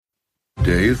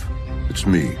Dave, it's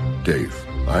me, Dave.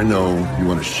 I know you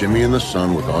want to shimmy in the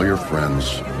sun with all your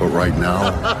friends, but right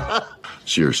now,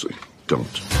 seriously,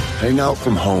 don't. Hang out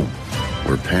from home,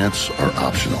 where pants are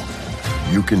optional.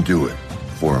 You can do it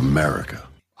for America.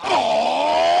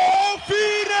 Oh,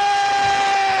 Phoenix!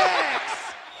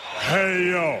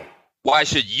 Hey, yo. Why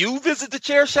should you visit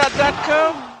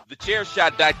thechairshot.com?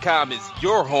 Thechairshot.com is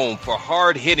your home for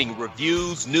hard-hitting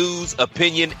reviews, news,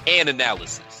 opinion, and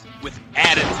analysis with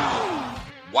attitude.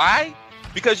 Why?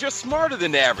 Because you're smarter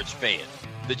than the average fan.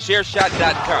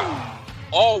 Thechairshot.com.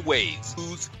 Always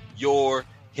use your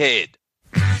head.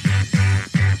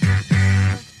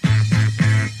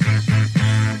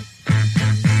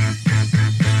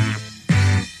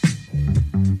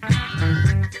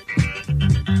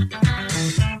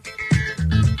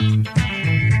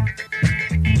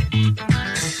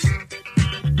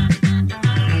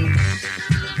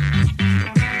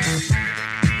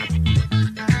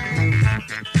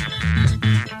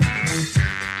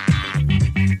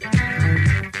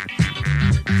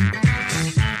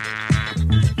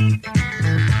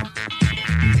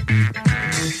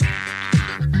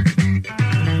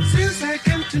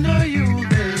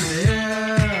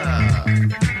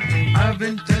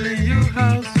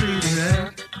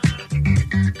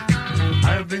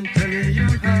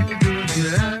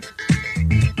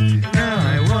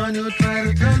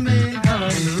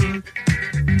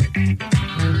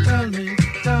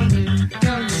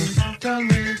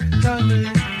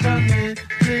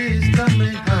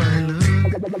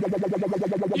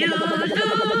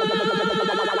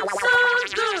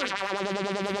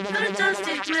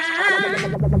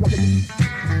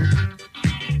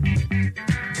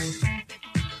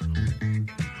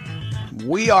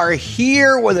 We are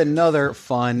here with another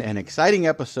fun and exciting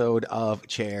episode of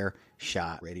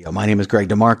Chairshot Radio. My name is Greg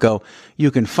DeMarco.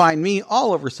 You can find me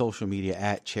all over social media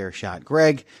at Chairshot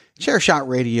Greg. Chairshot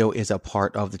Radio is a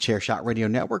part of the Chairshot Radio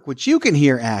Network, which you can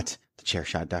hear at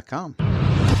thechairshot.com.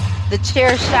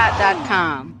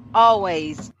 Thechairshot.com.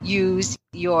 Always use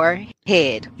your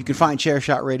head. You can find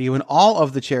Chairshot Radio and all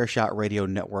of the Chairshot Radio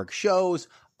Network shows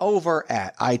over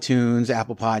at iTunes,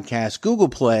 Apple Podcasts, Google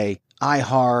Play,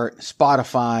 iHeart,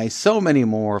 Spotify, so many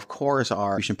more. Of course,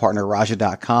 our distribution partner,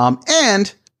 Raja.com,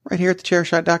 and right here at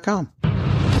thechairshot.com.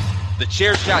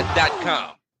 Thechairshot.com.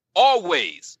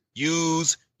 Always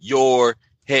use your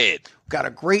head. We've got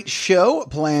a great show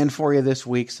planned for you this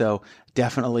week, so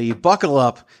definitely buckle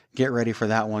up. Get ready for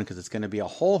that one because it's going to be a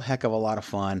whole heck of a lot of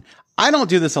fun. I don't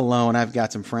do this alone. I've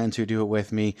got some friends who do it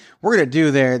with me. We're going to do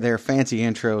their fancy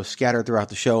intros scattered throughout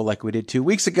the show like we did 2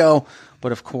 weeks ago.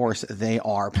 But of course, they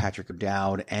are Patrick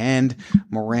O'Dowd and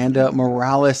Miranda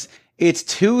Morales. It's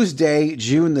Tuesday,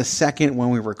 June the 2nd when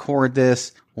we record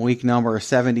this. Week number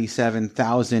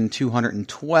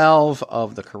 77,212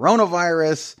 of the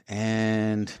coronavirus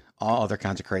and all other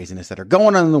kinds of craziness that are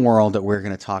going on in the world that we're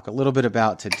going to talk a little bit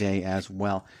about today as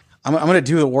well. I'm going to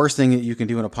do the worst thing that you can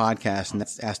do in a podcast, and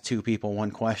that's ask two people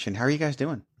one question. How are you guys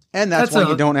doing? And that's why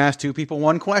you don't ask two people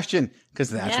one question,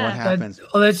 because that's what happens.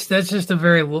 That's just a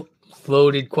very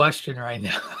loaded question right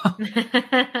now.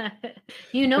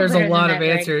 There's a lot of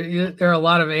answers. There are a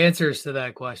lot of answers to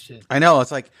that question. I know.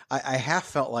 It's like I half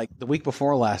felt like the week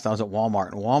before last I was at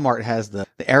Walmart, and Walmart has the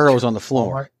arrows on the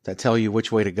floor that tell you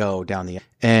which way to go down the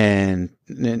and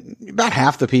about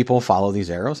half the people follow these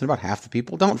arrows, and about half the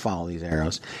people don't follow these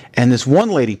arrows. And this one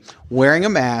lady wearing a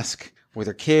mask with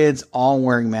her kids all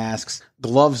wearing masks,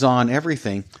 gloves on,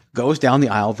 everything, goes down the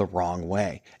aisle the wrong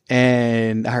way.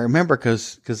 And I remember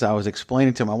because I was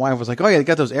explaining to my wife, I was like, oh yeah, they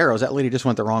got those arrows. That lady just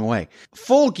went the wrong way.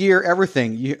 Full gear,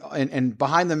 everything. And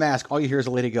behind the mask, all you hear is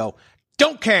a lady go,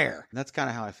 don't care. And that's kind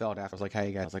of how I felt after. I was like, how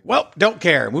you guys? I was like, well, don't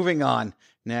care. Moving on.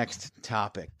 Next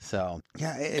topic. So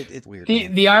yeah, it's weird.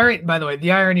 The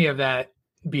irony of that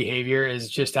behavior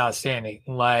is just outstanding.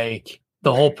 Like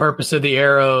the whole purpose of the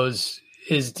arrows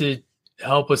is to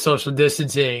help with social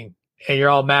distancing, and you're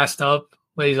all masked up.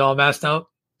 Ladies all masked up.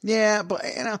 Yeah, but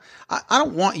I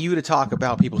don't want you to talk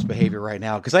about people's behavior right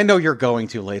now because I know you're going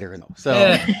to later.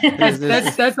 So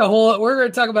that's a whole. We're going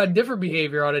to talk about different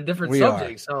behavior on a different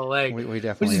subject. So like we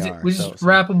definitely are. We just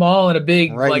wrap them all in a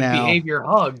big behavior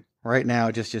hug. Right now,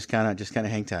 just kind of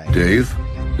hang tight. Dave,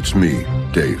 it's me,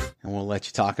 Dave. And we'll let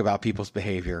you talk about people's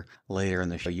behavior later in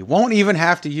the show. You won't even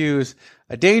have to use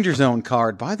a Danger Zone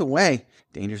card. By the way,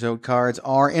 Danger Zone cards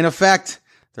are in effect.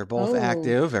 They're both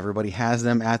active. Everybody has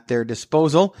them at their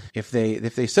disposal. If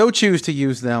they so choose to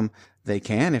use them, they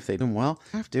can. If they don't, well,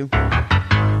 have to.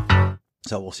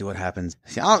 So we'll see what happens.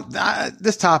 See,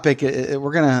 this topic,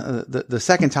 we're going to, the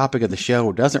second topic of the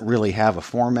show doesn't really have a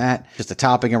format, just a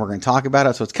topic, and we're going to talk about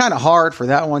it. So it's kind of hard for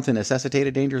that one to necessitate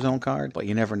a Danger Zone card, but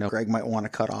you never know. Greg might want to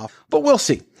cut off, but we'll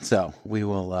see. So we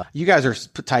will, you guys are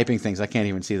typing things. I can't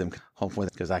even see them, hopefully,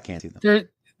 because I can't see them.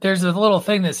 There's a little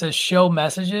thing that says show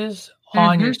messages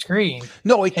on your screen.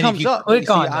 No, it comes up. Click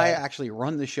on I actually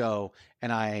run the show,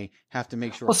 and I have to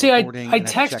make sure. Well, see, I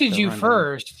texted you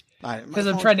first. Because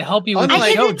I'm trying to help you with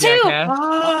the show, jackass.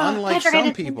 Unlike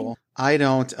some people, I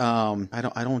don't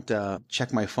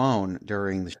check my phone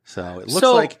during the show. So it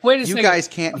looks like you guys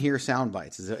can't hear sound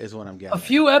bites is what I'm getting. A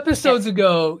few episodes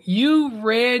ago, you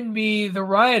ran me the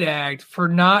riot act for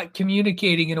not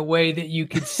communicating in a way that you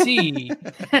could see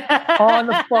on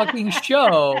the fucking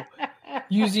show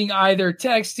using either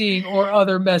texting or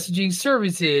other messaging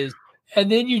services.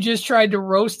 And then you just tried to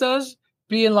roast us,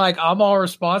 being like, I'm all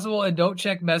responsible and don't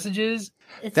check messages.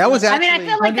 That was actually. I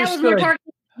feel like that was more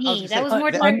targeted to me. That was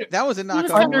more targeted. That was a knock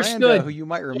on Miranda, who you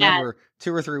might remember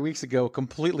 2 or 3 weeks ago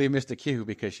completely missed a cue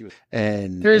because she was.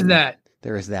 And there is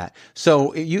that.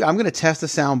 So I'm going to test a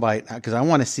soundbite because I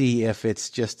want to see if it's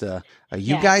just a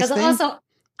you guys thing. Also,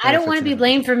 I don't want to be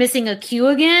blamed for missing a cue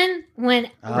again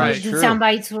when the sound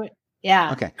bites were.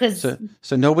 Yeah. Okay.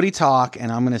 So nobody talk,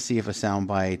 and I'm going to see if a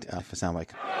soundbite.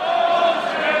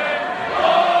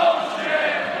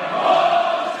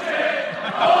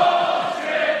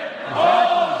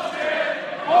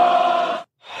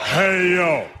 Hey,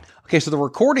 yo. Okay, so the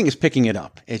recording is picking it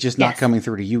up. It's just not coming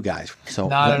through to you guys. So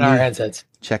not in our headsets.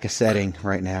 Check a setting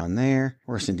right now and there.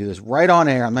 We're just going to do this right on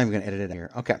air. I'm not even going to edit it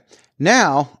here. Okay.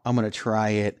 Now I'm going to try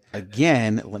it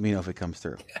again. Let me know if it comes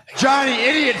through. Johnny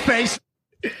Idiot Face.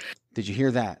 Did you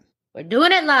hear that? We're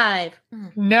doing it live.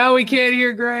 Now we can't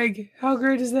hear Greg. How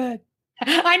great is that?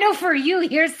 I know for you,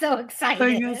 you're so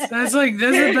excited. That's the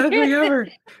best thing ever.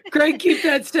 Greg, keep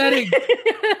that setting.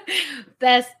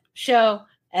 Best show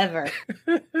ever.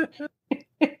 Can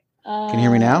you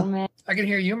hear me now? Man. I can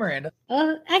hear you, Miranda.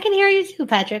 I can hear you too,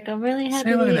 Patrick. I'm really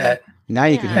happy. Look at that. Now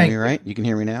you can hear me, right? You can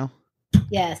hear me now?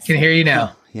 Yes. Can hear you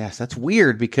now. Yes, that's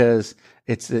weird because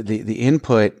it's the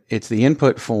input. It's the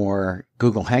input for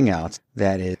Google Hangouts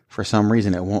that is, for some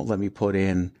reason, it won't let me put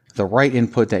in the right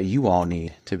input that you all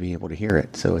need to be able to hear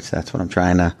it. So that's what I'm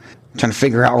trying to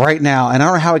figure out right now. And I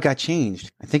don't know how it got changed.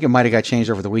 I think it might have got changed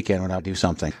over the weekend when I do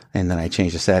something, and then I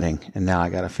changed the setting, and now I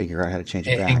got to figure out how to change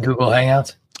it back. In Google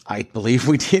Hangouts? I believe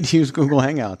we did use Google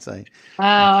Hangouts.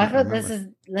 I thought this is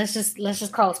let's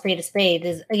just call it a spade.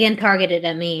 This is again targeted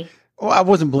at me. Well, I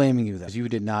wasn't blaming you, though. You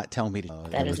did not tell me to.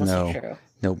 That is also true.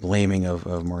 No blaming of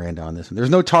Miranda on this one. There's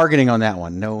no targeting on that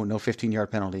one. No 15-yard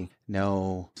penalty.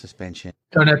 No suspension.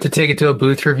 Don't have to take it to a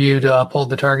booth review to uphold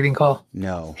the targeting call?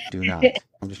 No, do not.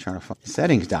 I'm just trying to find the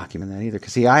settings document that either.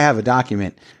 Because, see, I have a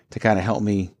document to kind of help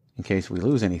me in case we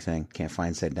lose anything. Can't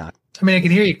find said document. I mean, I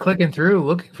can hear you clicking through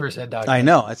looking for said document. I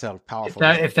know. That's how powerful.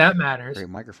 If that matters.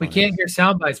 We can't hear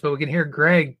sound bites, but we can hear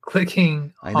Greg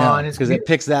clicking on his computer. Because it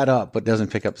picks that up, but doesn't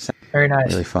pick up the sound. Very nice.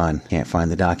 Really fun. Can't find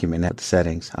the document with the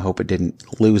settings. I hope it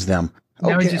didn't lose them.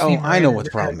 Okay. I know what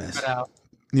the problem is.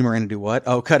 Need Miranda do what?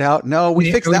 Oh, cut out? No,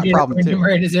 we fixed that problem too.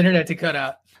 Miranda's internet to cut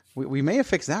out. We may have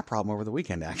fixed that problem over the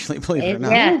weekend, actually, believe it or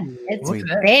not. Yeah, it's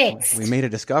fixed. We made a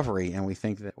discovery, and we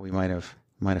think that we might have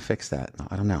fixed that.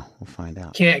 I don't know. We'll find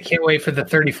out. Can't wait for the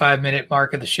 35-minute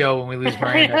mark of the show when we lose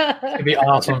Miranda. It'd be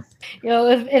awesome.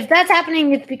 If that's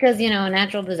happening, it's because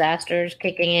natural disasters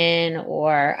kicking in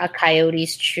or a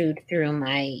coyote's chewed through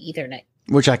my Ethernet.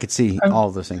 Which I could see all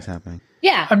of those things happening.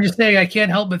 Yeah. I'm just saying I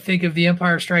can't help but think of The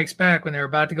Empire Strikes Back when they're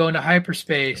about to go into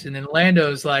hyperspace, and then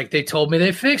Lando's like, they told me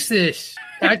they fixed this.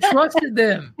 I trusted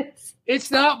them.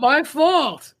 It's not my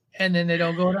fault. And then they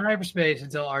don't go into hyperspace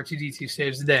until R2-D2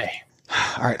 saves the day.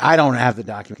 All right, I don't have the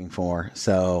document for,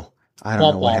 so I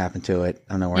don't know what happened to it.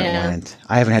 I don't know where it went.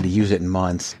 I haven't had to use it in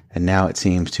months, and now it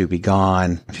seems to be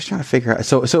gone. I'm just trying to figure out.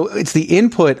 So it's the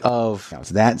input of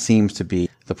that seems to be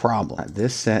the problem.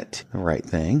 This set the right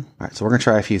thing. All right, so we're gonna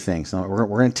try a few things. So we're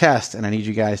gonna test, and I need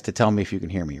you guys to tell me if you can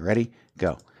hear me. Ready?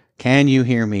 Go. Can you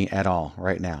hear me at all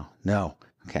right now? No.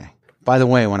 Okay. By the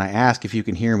way, when I ask if you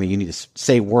can hear me, you need to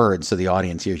say words so the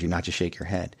audience hears you, not just shake your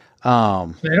head. They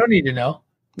don't need to know.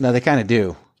 No, they kind of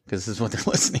do, because this is what they're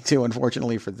listening to,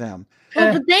 unfortunately for them.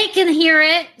 Well, but they can hear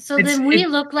it, so then we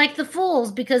look like the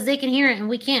fools because they can hear it and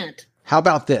we can't. How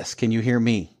about this? Can you hear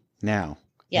me now?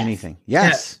 Yes. Anything?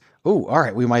 Yes. Oh, all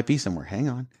right. We might be somewhere. Hang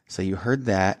on. So you heard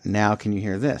that. Now can you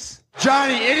hear this?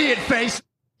 Johnny Idiot Face.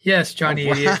 Yes, Johnny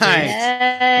Idiot Face.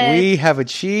 Yes. We have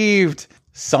achieved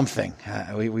something.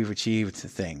 We've achieved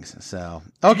things. So,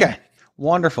 okay.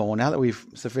 Wonderful. Well, now that we've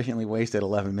sufficiently wasted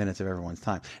 11 minutes of everyone's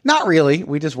time. Not really.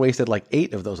 We just wasted like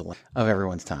 8 of those of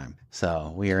everyone's time.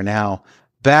 So we are now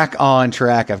back on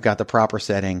track. I've got the proper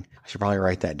setting. I should probably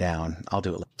write that down. I'll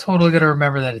do it later. Totally going to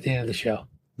remember that at the end of the show.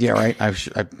 Yeah, right. I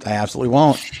absolutely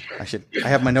won't. I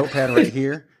have my notepad right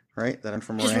here. Right, that I'm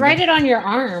from Miranda. Just write it on your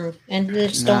arm and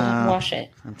just don't wash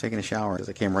it. I'm taking a shower because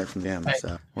I came right from the gym,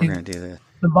 so we're gonna do this.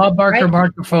 The Bob Barker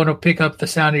microphone will pick up the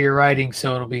sound of your writing,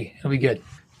 so it'll be good.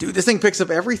 Dude, this thing picks up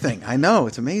everything. I know,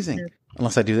 it's amazing. Yeah.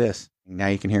 Unless I do this, now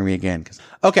you can hear me again.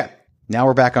 Okay, now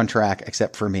we're back on track,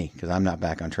 except for me because I'm not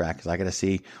back on track because I got to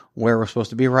see where we're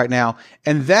supposed to be right now,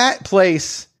 and that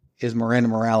place is Miranda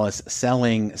Morales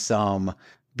selling some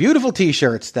beautiful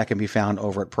t-shirts that can be found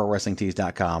over at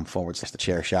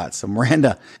prowrestlingtees.com/thechairshot. So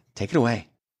Miranda, take it away.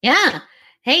 Yeah.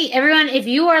 Hey, everyone, if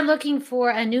you are looking for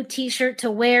a new t-shirt to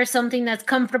wear, something that's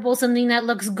comfortable, something that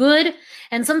looks good,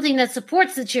 and something that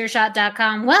supports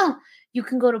thechairshot.com, well, you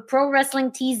can go to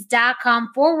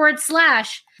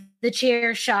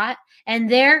prowrestlingtees.com/thechairshot.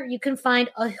 And there you can find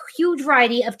a huge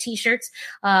variety of t-shirts,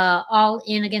 all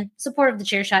in, again, support of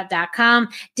thechairshot.com,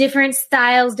 different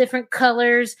styles, different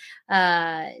colors,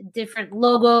 different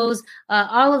logos,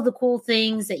 all of the cool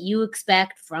things that you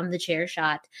expect from the Chair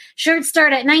Shot. Shirts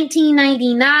start at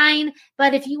 $19.99,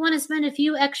 but if you want to spend a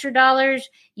few extra dollars,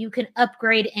 you can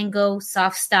upgrade and go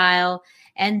soft style.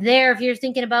 And there, if you're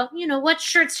thinking about, what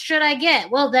shirts should I get?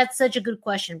 Well, that's such a good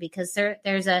question because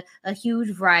there's a huge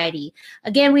variety.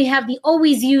 Again, we have the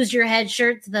Always Use Your Head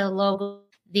shirts, the logo,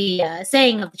 the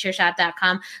saying of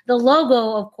thechairshot.com, the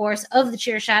logo, of course, of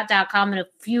thechairshot.com, and a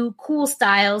few cool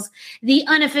styles, the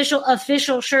unofficial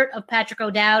official shirt of Patrick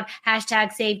O'Dowd,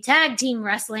 #Save Tag Team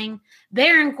Wrestling,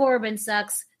 Baron Corbin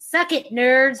Sucks, Suck It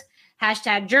Nerds,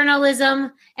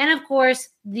 #journalism, and of course,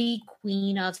 the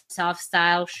Queen of Soft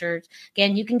Style shirts.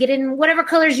 Again, you can get it in whatever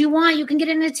colors you want. You can get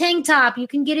it in a tank top. You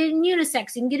can get it in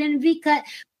unisex. You can get it in V-cut.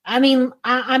 I mean,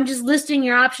 I'm just listing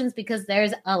your options because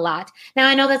there's a lot. Now,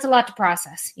 I know that's a lot to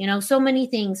process. So many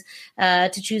things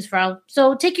to choose from.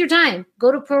 So take your time.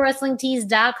 Go to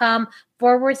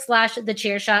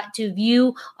prowrestlingtees.com/thechairshot to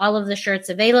view all of the shirts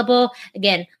available.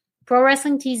 Again,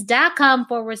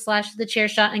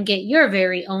 prowrestlingtees.com/thechairshot and get your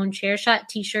very own Chairshot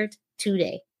t-shirt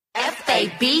today.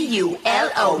 FABULOUS.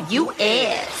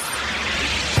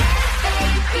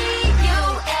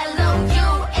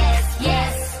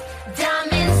 Yes.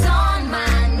 Diamonds on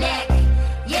my neck.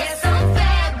 Yes, I'm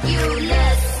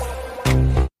fabulous.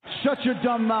 Shut your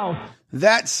dumb mouth.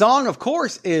 That song, of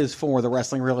course, is for the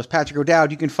wrestling realist Patrick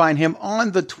O'Dowd. You can find him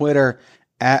on the Twitter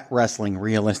at Wrestling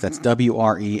Realist. That's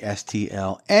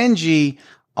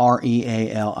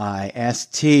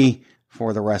WRESTLNGREALIST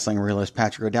for the Wrestling Realist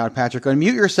Patrick O'Dowd. Patrick,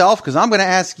 unmute yourself because I'm going to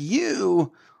ask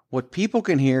you what people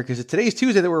can hear because today's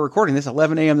Tuesday that we're recording this,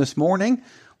 11 a.m. this morning.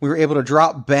 We were able to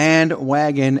drop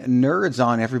Bandwagon Nerds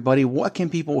on everybody. What can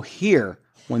people hear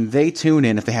when they tune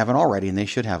in, if they haven't already, and they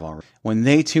should have already, when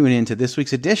they tune in to this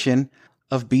week's edition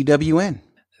of BWN?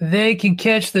 They can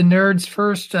catch the Nerds'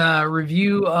 first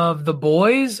review of The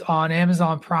Boys on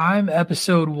Amazon Prime,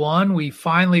 episode 1. We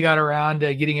finally got around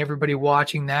to getting everybody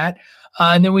watching that.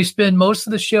 And then we spend most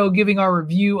of the show giving our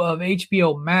review of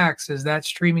HBO Max as that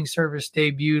streaming service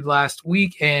debuted last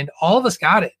week, and all of us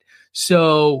got it.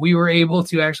 So we were able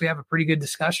to actually have a pretty good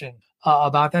discussion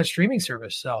about that streaming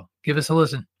service. So give us a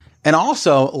listen. And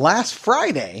also, last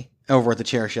Friday, over at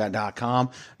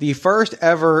thechairshot.com, the first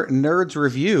ever Nerds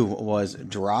review was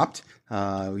dropped.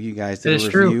 You guys did a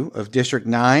review of District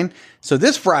 9. So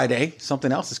this Friday,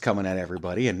 something else is coming at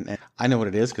everybody, and I know what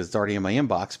it is because it's already in my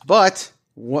inbox. But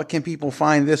what can people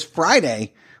find this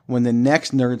Friday when the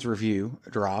next Nerds review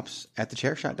drops at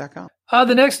thechairshot.com?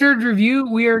 The next Nerds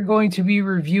review, we are going to be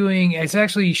reviewing, it's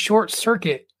actually Short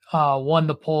Circuit won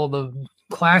the poll, the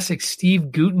classic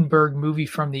Steve Guttenberg movie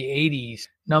from the 80s.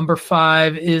 Number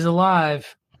 5 is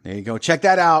Alive. There you go. Check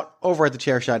that out over at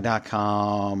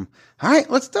thechairshot.com. All right,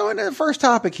 let's throw into the first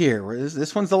topic here.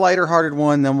 This one's the lighter hearted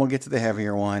one, then we'll get to the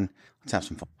heavier one. Let's have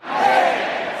some fun. 8,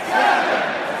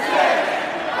 7,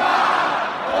 6,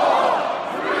 5,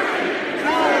 4, 3, 2,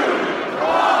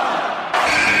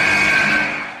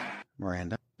 1.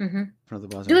 Miranda. Mm-hmm. The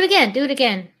buzzer. Do it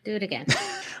again.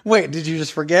 Wait, did you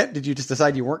just forget? Did you just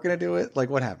decide you weren't going to do it?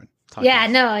 Like, what happened?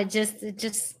 No, it just,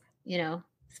 spaced.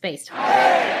 8,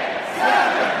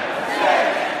 7,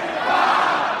 6,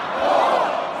 5,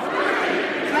 4,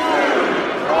 3, 2,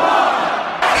 1.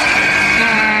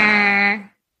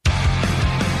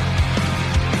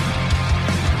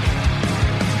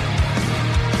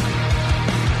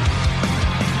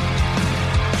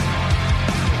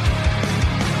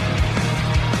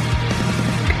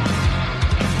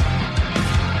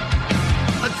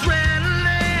 Adrenaline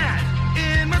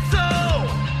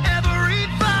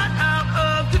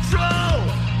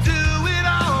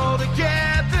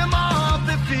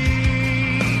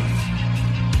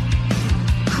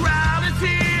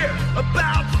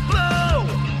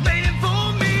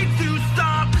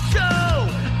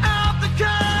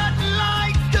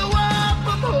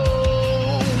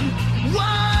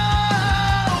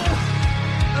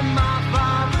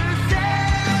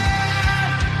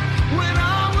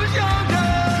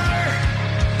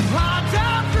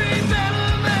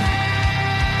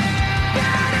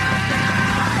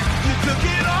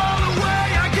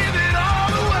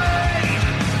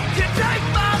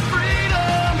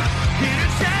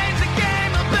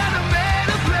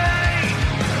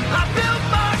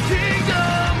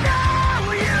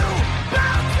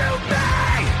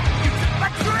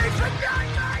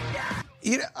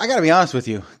got to be honest with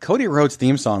you. Cody Rhodes'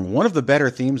 theme song, one of the better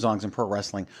theme songs in pro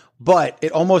wrestling, but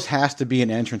it almost has to be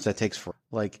an entrance that takes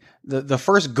the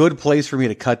first good place for me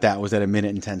to cut that was at 1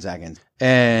 minute and 10 seconds.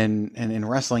 And in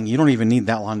wrestling, you don't even need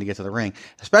that long to get to the ring,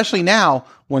 especially now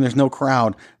when there's no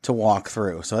crowd to walk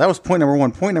through. So that was point number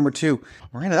 1. Point number 2,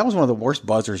 Miranda, that was one of the worst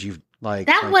buzzers you've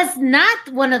was not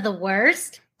one of the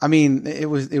worst. I mean, it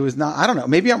was not. I don't know.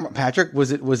 Maybe Patrick.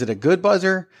 Was it a good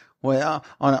buzzer? Well,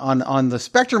 on the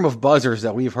spectrum of buzzers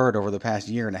that we've heard over the past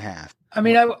year and a half. I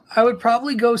mean, I would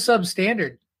probably go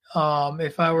substandard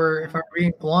if I were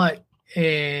being blunt.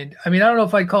 And I mean, I don't know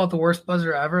if I'd call it the worst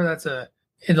buzzer ever. That's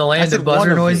in the land of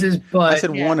buzzer noises. But I said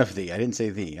one of the. I didn't say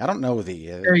the. I don't know the.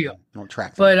 There you go. Don't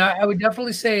track. But I would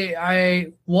definitely say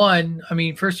I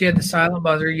mean, first you had the silent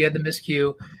buzzer, you had the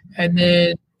miscue, and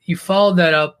then you followed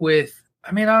that up with.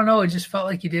 I mean, I don't know. It just felt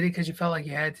like you did it because you felt like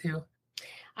you had to.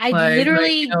 I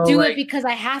literally do it because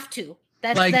I have to.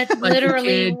 That's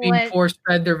literally like being force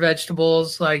fed their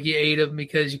vegetables. Like you ate them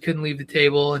because you couldn't leave the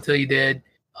table until you did.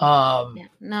 I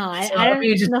don't.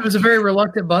 It was a very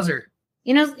reluctant buzzer.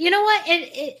 You know what?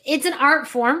 It's an art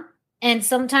form, and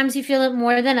sometimes you feel it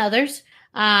more than others.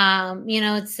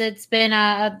 It's been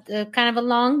a kind of a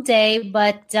long day,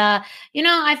 but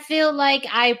I feel like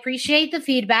I appreciate the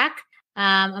feedback.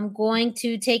 I'm going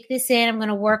to take this in. I'm going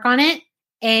to work on it.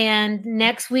 And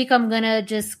next week I'm going to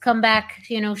just come back,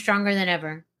 stronger than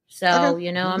ever. So,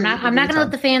 I'm not going to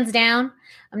let the fans down.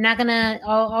 I'm not going to,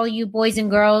 all you boys and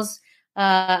girls,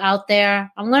 out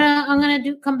there, I'm going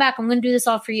to come back. I'm going to do this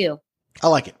all for you. I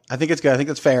like it. I think it's good. I think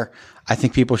it's fair. I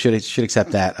think people should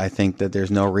accept that. I think that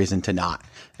there's no reason to not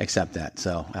accept that.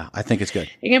 So I think it's good.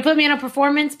 You're going to put me on a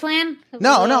performance plan?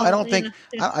 No, I don't think,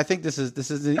 I think this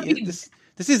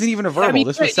isn't even a verbal.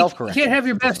 This was self-correct. You can't have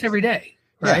your best every day,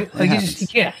 right? Yeah, you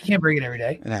can't bring it every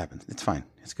day. It happens. It's fine.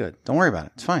 It's good. Don't worry about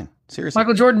it. It's fine. Seriously.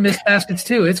 Michael Jordan missed baskets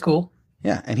too. It's cool.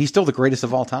 Yeah, and he's still the greatest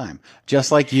of all time,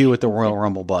 just like you at the Royal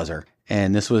Rumble buzzer.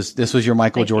 And this was your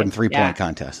Michael Jordan 3-point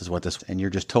contest is what this, and you're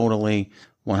just totally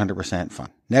 100% fun.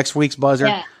 Next week's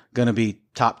buzzer going to be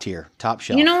top tier, top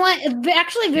shelf. You know what?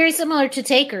 Actually very similar to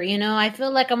Taker. I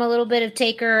feel like I'm a little bit of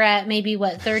Taker at maybe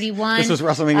 31. This was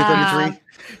WrestleMania 33.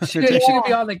 She could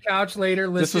be on the couch later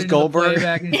listening this was Goldberg. to the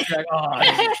playback and she's like,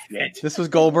 oh, shit. This was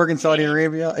Goldberg in Saudi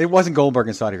Arabia. It wasn't Goldberg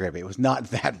in Saudi Arabia. It was not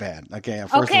that bad. Okay,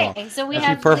 first of all, so we let's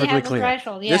have be perfectly we have clear.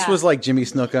 threshold, This was like Jimmy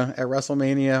Snuka at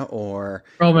WrestleMania or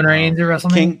Roman Reigns at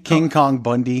WrestleMania. King Kong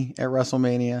Bundy at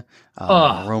WrestleMania.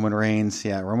 Roman Reigns.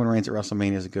 Yeah, Roman Reigns at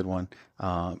WrestleMania is a good one.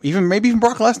 Even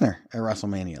Brock Lesnar at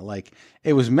WrestleMania. Like,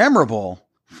 it was memorable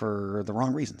for the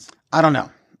wrong reasons. I don't know.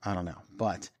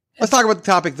 But let's talk about the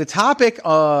topic. The topic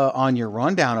on your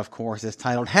rundown, of course, is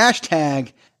titled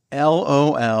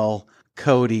 #LOL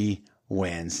Cody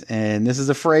wins. And this is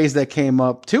a phrase that came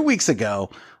up 2 weeks ago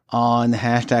on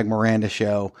the #Miranda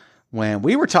show when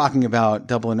we were talking about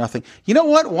Double or Nothing. You know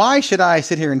what? Why should I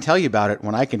sit here and tell you about it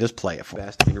when I can just play it for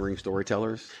best in-ring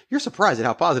storytellers? You're surprised at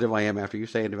how positive I am after you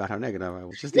saying about how negative I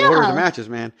was. Just the order of the matches,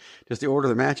 man. Just the order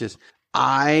of the matches.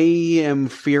 I am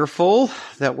fearful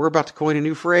that we're about to coin a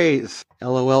new phrase.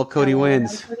 LOL Cody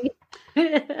wins.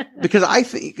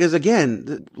 Because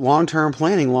again, long-term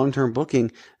planning, long-term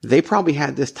booking, they probably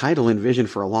had this title envisioned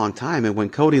for a long time. And when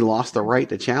Cody lost the right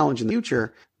to challenge in the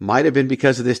future, might have been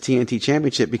because of this TNT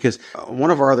Championship, because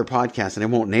one of our other podcasts, and I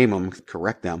won't name them,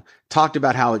 correct them, talked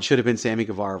about how it should have been Sammy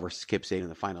Guevara versus Kip Sabian in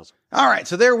the finals. All right,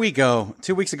 so there we go.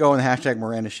 2 weeks ago on the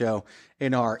 #Miranda show,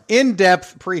 in our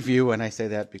in-depth preview, and I say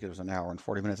that because it was an hour and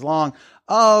 40 minutes long,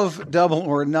 of Double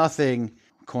or Nothing,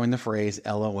 coined the phrase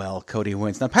LOL Cody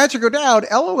wins. Now, Patrick O'Dowd,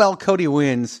 LOL Cody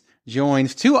wins,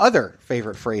 joins two other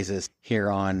favorite phrases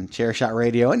here on Chairshot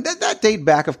Radio, and that date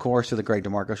back, of course, to the Greg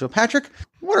DeMarco Show. Patrick,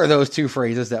 what are those two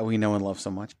phrases that we know and love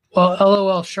so much? Well,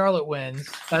 LOL Charlotte wins.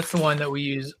 That's the one that we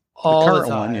use all the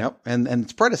time. One, yep, and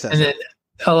its predecessor. And then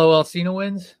LOL Cena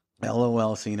wins.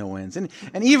 LOL Cena wins. And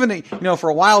even, for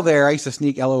a while there, I used to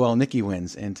sneak LOL Nikki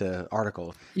wins into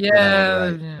articles.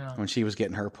 Yeah. When she was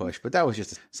getting her push. But that was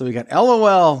just, so we got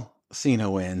LOL Cena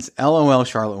wins, LOL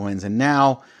Charlotte wins, and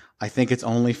now I think it's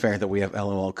only fair that we have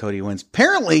LOL Cody wins.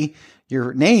 Apparently,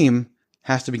 your name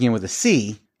has to begin with a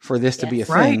C for this to be a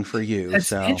thing for you.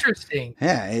 That's interesting.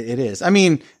 Yeah, it is. I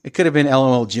mean, it could have been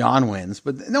LOL John wins,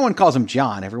 but no one calls him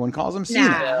John. Everyone calls him Cena.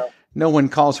 No. No one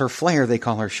calls her Flair. They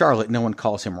call her Charlotte. No one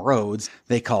calls him Rhodes.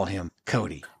 They call him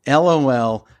Cody.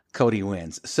 LOL Cody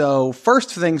wins. So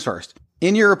first things first.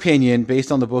 In your opinion,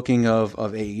 based on the booking of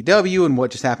AEW and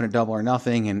what just happened at Double or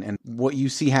Nothing and what you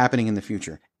see happening in the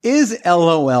future, is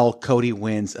LOL Cody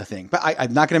wins a thing? But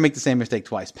I'm not going to make the same mistake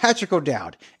twice. Patrick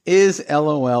O'Dowd, is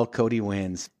LOL Cody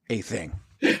wins a thing?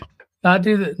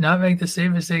 Not make the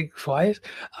same mistake twice.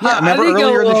 Yeah, remember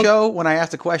earlier in the show when I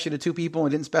asked a question to two people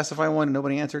and didn't specify one and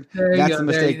nobody answered? That's the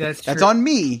mistake. That's on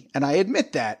me, and I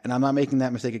admit that, and I'm not making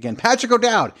that mistake again. Patrick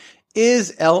O'Dowd,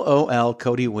 is LOL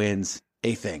Cody wins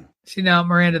a thing? See, now,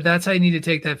 Miranda, that's how you need to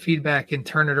take that feedback and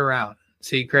turn it around.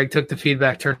 See, Greg took the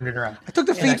feedback, turned it around. I took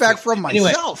the feedback from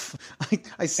myself. Anyway,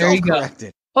 I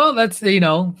self-corrected. Well, that's,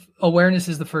 awareness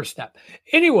is the first step.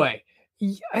 Anyway,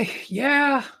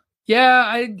 I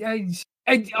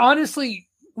honestly,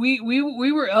 we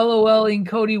were LOLing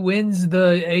Cody wins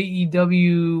the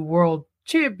AEW World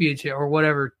Championship or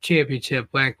whatever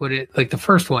championship back when like the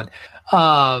first one.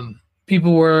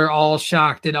 People were all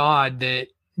shocked and awed that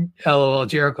LOL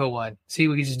Jericho won. See,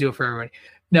 we can just do it for everybody.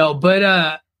 No,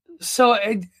 but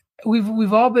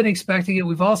we've all been expecting it.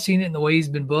 We've all seen it in the way he's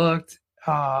been booked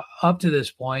up to this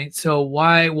point. So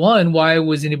why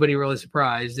was anybody really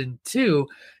surprised? And two,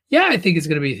 yeah, I think it's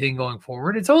going to be a thing going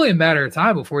forward. It's only a matter of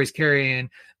time before he's carrying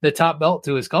the top belt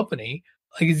to his company.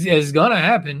 Like it's going to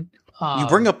happen. You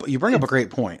bring up a great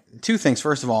point. Two things.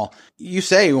 First of all, you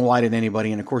say, well, why did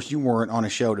anybody? And of course, you weren't on a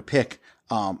show to pick.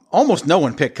 Almost no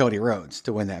one picked Cody Rhodes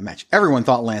to win that match. Everyone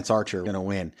thought Lance Archer was going to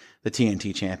win the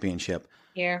TNT Championship.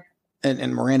 Yeah.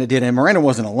 And Miranda did. And Miranda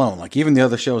wasn't alone. Like even the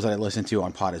other shows that I listened to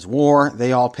on Pot is War,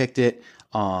 they all picked it.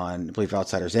 On, I believe,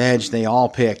 Outsider's Edge, they all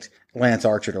picked Lance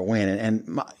Archer to win.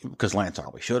 And because Lance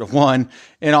always should have won,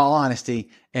 in all honesty.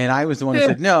 And I was the one who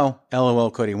said, no, LOL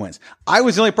Cody wins. I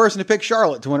was the only person to pick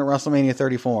Charlotte to win at WrestleMania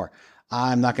 34.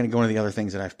 I'm not going to go into the other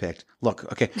things that I've picked. Look,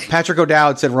 okay, Patrick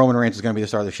O'Dowd said Roman Reigns was going to be the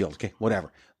star of the Shield. Okay,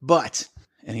 whatever. But,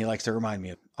 and he likes to remind me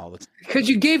of all the time. Because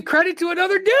you gave credit to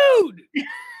another dude.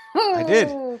 I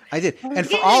did. And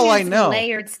for all I know,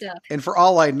 layered stuff. And for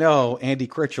all I know, Andy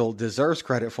Critchell deserves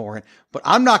credit for it, but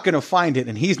I'm not going to find it.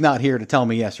 And he's not here to tell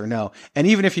me yes or no. And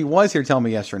even if he was here to tell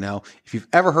me yes or no, if you've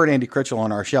ever heard Andy Critchell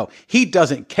on our show, he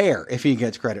doesn't care if he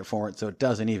gets credit for it. So it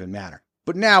doesn't even matter.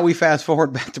 But now we fast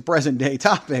forward back to present day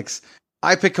topics.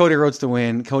 I picked Cody Rhodes to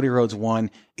win. Cody Rhodes won.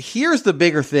 Here's the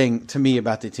bigger thing to me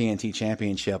about the TNT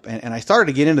Championship. And I started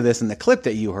to get into this in the clip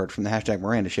that you heard from the Hashtag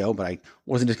Miranda Show, but I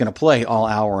wasn't just going to play all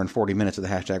hour and 40 minutes of the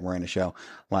Hashtag Miranda Show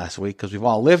last week because we've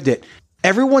all lived it.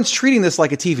 Everyone's treating this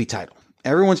like a TV title.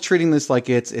 Everyone's treating this like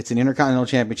it's an Intercontinental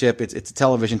Championship. It's a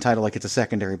television title, like it's a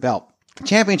secondary belt. The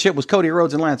championship was Cody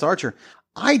Rhodes and Lance Archer.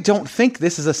 I don't think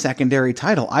this is a secondary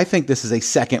title. I think this is a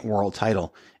second world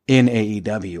title in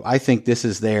AEW. I think this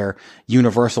is their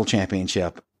Universal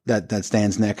Championship that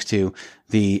stands next to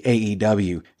the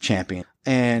AEW champion.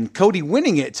 And Cody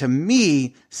winning it, to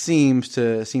me, seems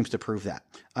to prove that.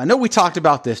 I know we talked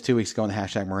about this 2 weeks ago on the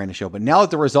Hashtag Miranda Show, but now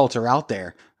that the results are out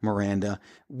there, Miranda,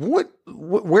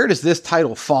 where does this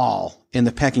title fall in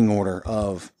the pecking order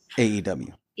of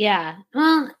AEW? Yeah,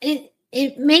 well,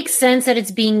 it makes sense that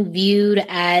it's being viewed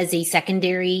as a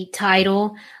secondary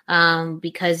title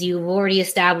because you've already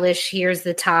established here's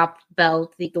the top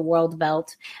belt, the world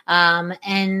belt.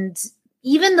 And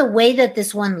even the way that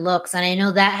this one looks, and I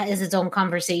know that is its own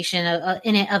conversation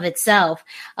in and of itself,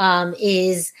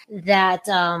 is that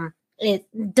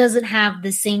it doesn't have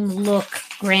the same look,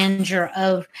 grandeur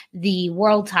of the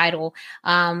world title.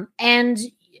 And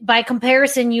by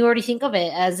comparison, you already think of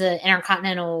it as an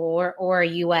Intercontinental or a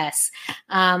US.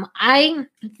 I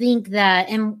think that,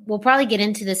 and we'll probably get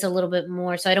into this a little bit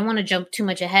more, so I don't want to jump too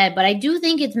much ahead, but I do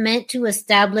think it's meant to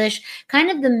establish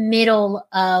kind of the middle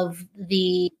of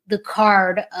the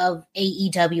card of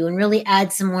AEW and really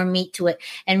add some more meat to it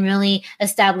and really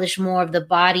establish more of the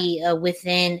body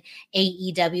within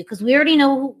AEW, because we already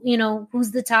know,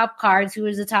 who's the top cards, who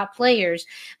is the top players,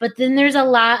 but then there's a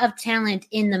lot of talent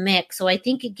in the mix. So I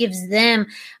think it gives them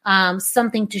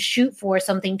something to shoot for,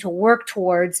 something to work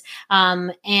towards,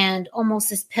 and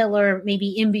almost this pillar maybe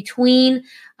in between,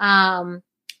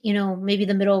 maybe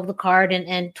the middle of the card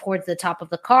and towards the top of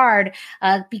the card,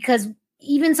 because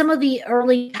even some of the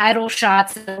early title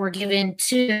shots that were given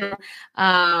to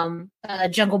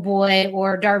Jungle Boy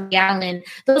or Darby Allin,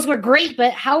 those were great,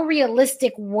 but how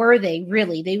realistic were they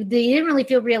really? They didn't really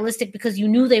feel realistic because you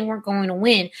knew they weren't going to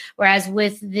win. Whereas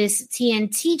with this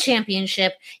TNT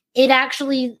Championship, it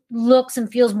actually looks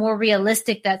and feels more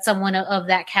realistic that someone of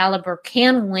that caliber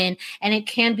can win, and it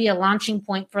can be a launching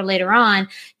point for later on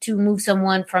to move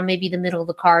someone from maybe the middle of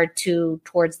the card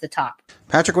towards the top.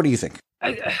 Patrick, what do you think?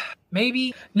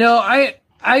 Maybe. No, I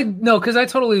no, because I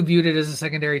totally viewed it as a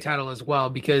secondary title as well,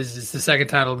 because it's the second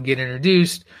title to get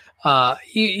introduced.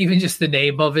 Even just the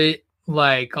name of it,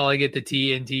 like calling it the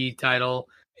TNT title,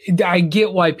 I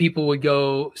get why people would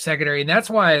go secondary, and that's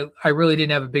why I really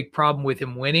didn't have a big problem with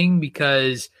him winning,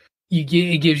 because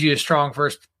it gives you a strong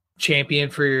first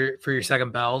champion for your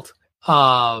second belt.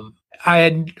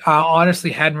 I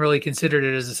honestly hadn't really considered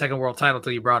it as a second world title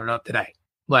till you brought it up today,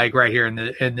 like right here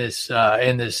in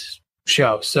this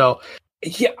show. So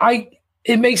yeah,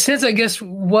 it makes sense. I guess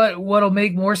what'll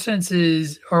make more sense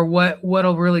is, or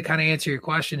what'll really kind of answer your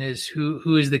question is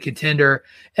who is the contender,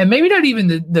 and maybe not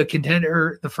even the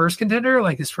contender, the first contender,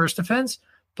 like his first defense,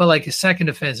 but like his second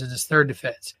defense and his third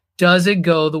defense. Does it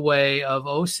go the way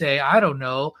of, say, I don't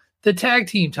know, the tag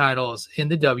team titles in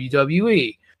the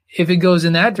WWE? If it goes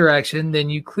in that direction, then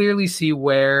you clearly see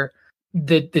where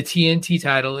the TNT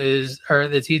title is, or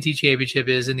the TNT Championship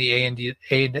is in the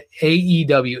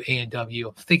AEW A&W.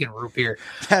 I'm thinking root beer.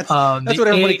 That's what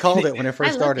everybody called it when it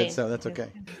first started, so that's okay.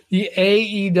 The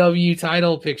AEW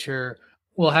title picture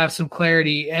will have some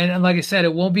clarity, and like I said,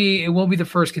 it won't be the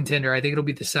first contender. I think it'll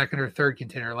be the second or third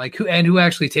contender, who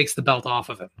actually takes the belt off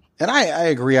of him. And I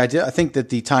agree. I think that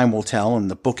the time will tell,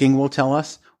 and the booking will tell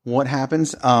us what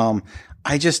happens.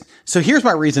 So here's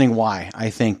my reasoning why I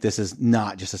think this is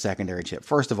not just a secondary chip.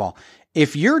 First of all,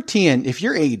 if you're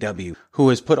AEW, who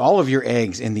has put all of your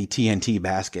eggs in the TNT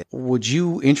basket, would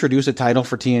you introduce a title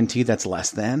for TNT that's less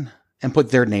than and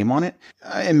put their name on it?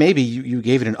 And maybe you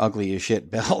gave it an ugly as shit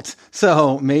belt.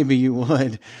 So maybe you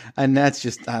would. And that's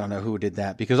just, I don't know who did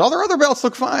that, because all their other belts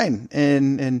look fine.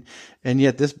 And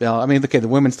yet this belt, I mean, okay, the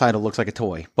women's title looks like a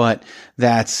toy, but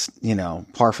that's,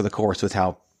 par for the course with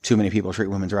how too many people treat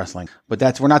women's wrestling.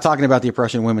 But we're not talking about the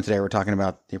oppression of women today. We're talking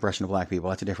about the oppression of black people.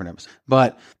 That's a different episode.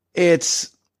 But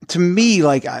it's, to me,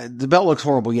 the belt looks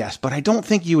horrible, yes, but I don't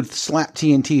think you would slap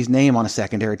TNT's name on a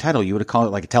secondary title. You would call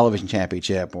it like a television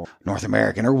championship or North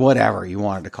American or whatever you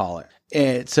wanted to call it.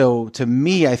 And so to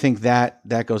me, I think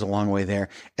that goes a long way there.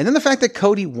 And then the fact that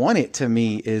Cody won it, to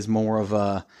me, is more of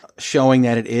a showing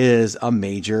that it is a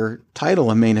major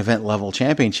title, a main event level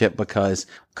championship, because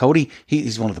Cody,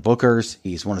 he's one of the bookers.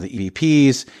 He's one of the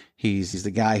EVPs. He's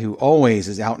the guy who always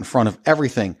is out in front of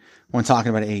everything when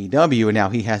talking about AEW. And now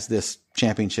he has this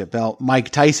championship belt. Mike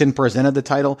Tyson presented the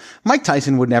title. Mike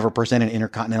Tyson would never present an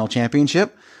Intercontinental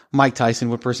Championship. Mike Tyson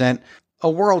would present a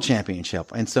world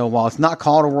championship. And so while it's not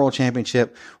called a world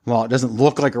championship, while it doesn't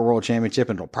look like a world championship,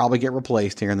 and it'll probably get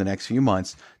replaced here in the next few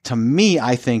months, to me,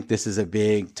 I think this is a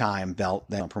big time belt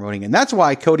that I'm promoting. And that's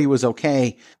why Cody was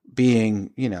okay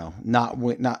being, not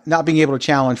being able to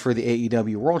challenge for the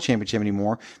AEW world championship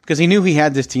anymore, because he knew he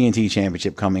had this TNT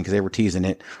championship coming, because they were teasing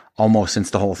it almost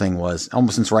since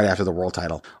right after the world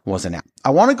title was announced. I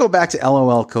want to go back to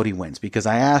LOL Cody wins, because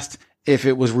I asked if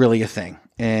it was really a thing.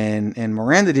 And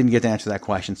Miranda didn't get to answer that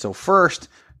question. So first,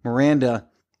 Miranda,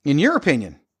 in your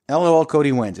opinion, LOL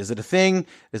Cody wins. Is it a thing?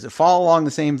 Does it fall along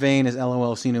the same vein as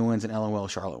LOL Cena wins and LOL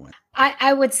Charlotte wins?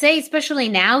 I would say, especially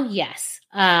now, yes.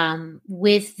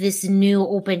 With this new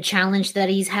open challenge that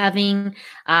he's having,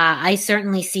 I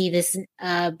certainly see this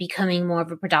becoming more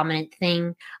of a predominant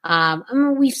thing.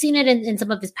 We've seen it in some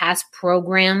of his past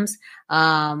programs,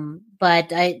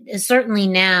 but certainly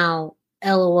now,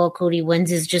 LOL Cody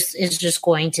wins is just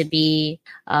going to be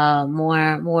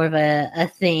more of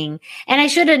a thing. And I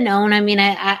should have known. I mean,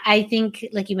 I think,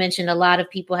 like you mentioned, a lot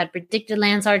of people had predicted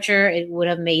Lance Archer. It would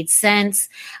have made sense.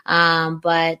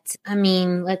 But I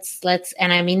mean, let's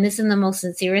and I mean this in the most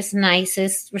sincerest,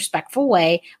 nicest, respectful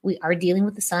way. We are dealing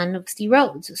with the son of Cody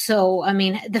Rhodes. So I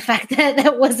mean, the fact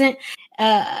that wasn't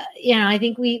I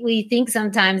think we think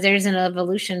sometimes there's an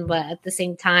evolution, but at the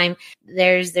same time,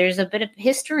 there's a bit of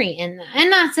history. And I'm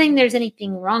not saying there's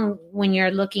anything wrong when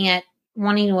you're looking at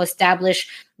wanting to establish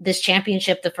this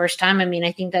championship the first time. I mean,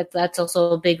 I think that's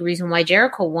also a big reason why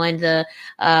Jericho won the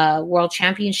world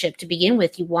championship to begin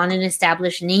with. You want an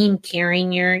established name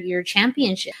carrying your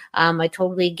championship. I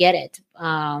totally get it.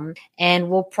 And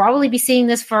we'll probably be seeing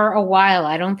this for a while.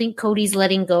 I don't think Cody's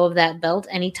letting go of that belt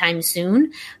anytime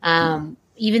soon.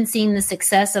 Even seeing the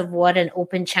success of what an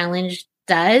open challenge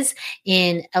does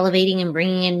in elevating and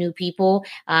bringing in new people,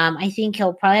 I think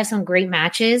he'll probably have some great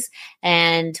matches,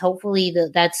 and hopefully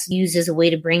that's used as a way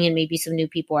to bring in maybe some new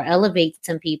people or elevate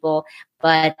some people.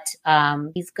 But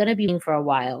he's going to be for a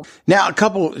while. Now,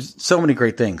 so many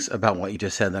great things about what you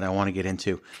just said that I want to get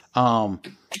into.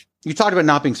 You talked about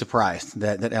not being surprised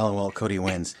that LOL Cody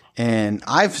wins. And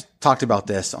I've talked about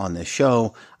this on this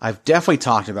show. I've definitely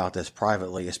talked about this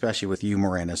privately, especially with you,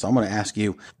 Miranda. So I'm going to ask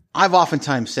you, I've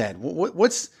oftentimes said,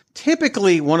 what's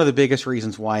typically one of the biggest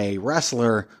reasons why a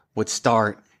wrestler would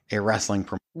start a wrestling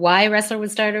promotion? Why a wrestler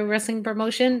would start a wrestling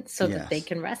promotion? So that they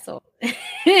can wrestle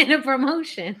in a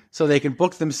promotion. So they can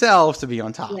book themselves to be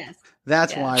on top. Yes.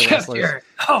 That's why wrestlers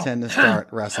tend to start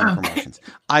wrestling promotions.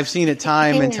 I've seen it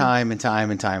time and time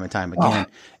again.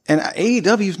 And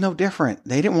AEW is no different.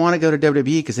 They didn't want to go to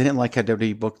WWE because they didn't like how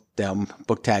WWE booked them,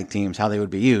 booked tag teams, how they would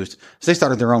be used. So they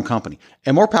started their own company.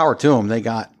 And more power to them. They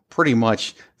got pretty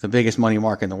much the biggest money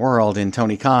mark in the world in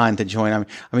Tony Khan to join.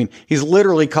 I mean, he's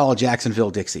literally called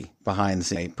Jacksonville Dixie behind the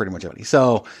scene, pretty much everybody.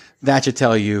 So that should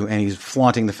tell you. And he's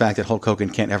flaunting the fact that Hulk Hogan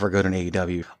can't ever go to an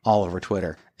AEW all over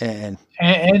Twitter. And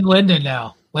Linda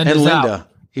now. Linda's out.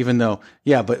 Even though,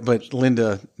 but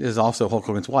Linda is also Hulk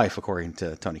Hogan's wife, according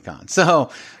to Tony Khan. So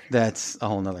that's a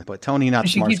whole nother. But Tony, not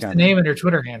she smart keeps guy. the name in her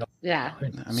Twitter handle. Yeah.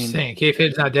 I mean, saying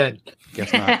kayfabe's not dead.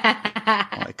 Guess not.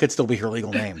 Well, it could still be her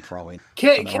legal name for all we know.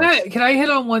 Can I hit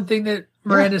on one thing that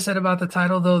Miranda said about the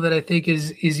title though that I think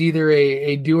is either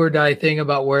a do or die thing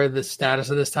about where the status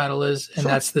of this title is, and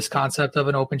that's this concept of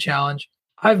an open challenge.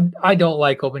 I don't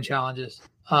like open challenges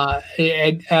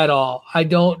at all. I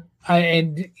don't.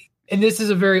 And this is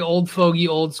a very old fogey,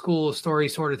 old school story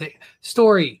sort of thing.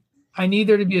 Story. I need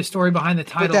there to be a story behind the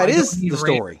title. But that is the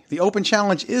story. The open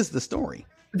challenge is the story.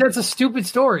 But that's a stupid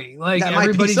story. Like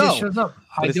everybody just shows up.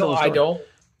 I don't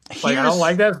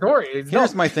like that story.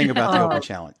 Here's my thing about the open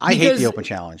challenge. I hate the open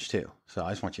challenge too. So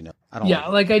I just want you to know. I don't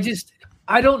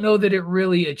I don't know that it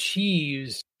really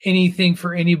achieves anything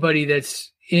for anybody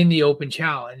that's in the open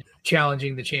challenge,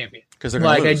 challenging the champion. Because they're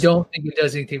going to lose. I don't think it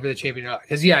does anything for the champion.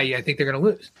 Because I think they're going to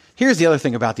lose. Here's the other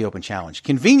thing about the open challenge.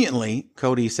 Conveniently,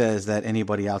 Cody says that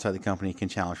anybody outside the company can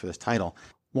challenge for this title.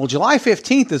 Well, July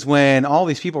 15th is when all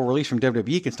these people released from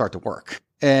WWE can start to work.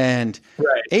 And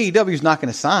AEW is not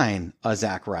going to sign a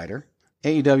Zack Ryder.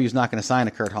 AEW is not going to sign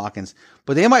a Kurt Hawkins.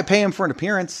 But they might pay him for an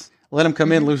appearance, let him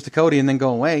come in, lose to Cody, and then go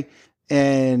away.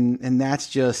 And that's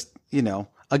just,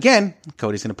 again,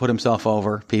 Cody's going to put himself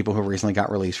over people who recently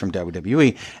got released from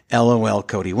WWE. LOL,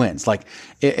 Cody wins. Like,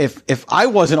 if I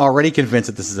wasn't already convinced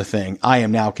that this is a thing, I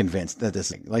am now convinced that this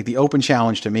thing, like the open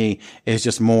challenge to me is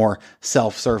just more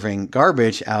self-serving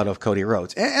garbage out of Cody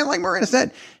Rhodes. And like Miranda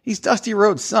said, he's Dusty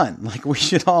Rhodes' son. Like, we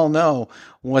should all know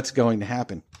what's going to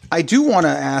happen. I do want to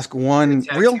ask one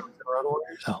real...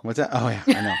 What's that? Oh, yeah,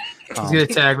 I know. He's going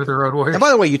to tag with the Road Warriors. And by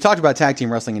the way, you talked about tag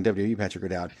team wrestling in WWE, Patrick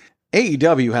O'Dowd.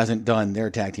 AEW hasn't done their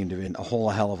tag team division a whole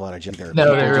hell of a lot of gender.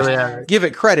 No, they really haven't. Give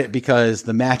it credit because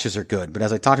the matches are good. But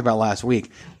as I talked about last week,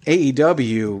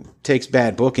 AEW takes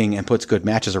bad booking and puts good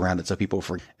matches around it so people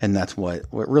forget. And that's what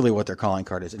their calling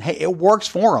card is. And hey, it works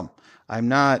for them. I'm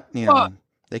not,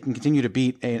 they can continue to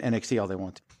beat NXT all they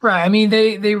want to. Right. I mean,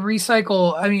 they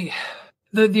recycle. I mean,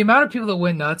 the amount of people that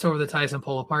went nuts over the Tyson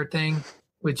pull apart thing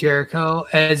with Jericho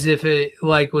as if it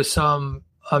was some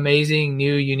amazing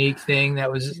new unique thing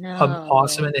that was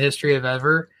awesome in the history of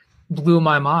ever blew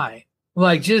my mind.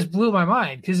 Just blew my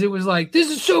mind because it was like, this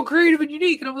is so creative and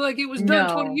unique. And I was like, it was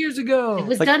done 20 years ago. It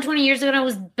was done 20 years ago and it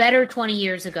was better 20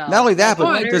 years ago. Not only that,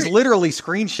 but there's literally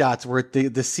screenshots where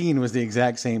the scene was the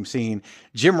exact same scene.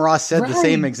 Jim Ross said the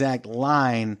same exact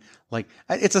line. Like,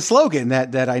 it's a slogan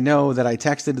that I know that I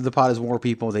texted to the Pot as War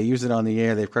people. They use it on the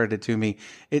air. They've credited it to me.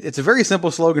 It's a very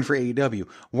simple slogan for AEW.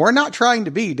 We're not trying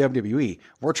to be WWE.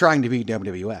 We're trying to be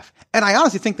WWF. And I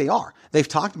honestly think they are. They've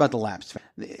talked about the lapsed.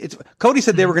 Cody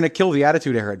said they were going to kill the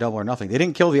Attitude Era at Double or Nothing. They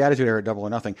didn't kill the Attitude Era at Double or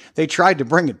Nothing. They tried to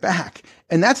bring it back.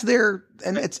 And that's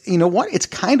and it's, it's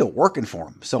kind of working for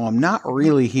them. So I'm not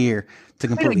really here to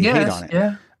completely hate on it.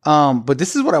 Yeah. But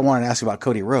this is what I wanted to ask about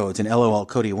Cody Rhodes and LOL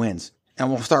Cody wins. And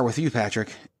we'll start with you,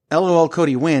 Patrick. LOL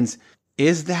Cody wins.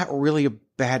 Is that really a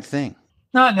bad thing?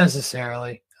 Not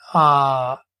necessarily.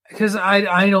 Because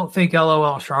I don't think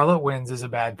LOL Charlotte wins is a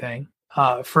bad thing.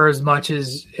 For as much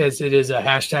as it is a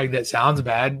hashtag that sounds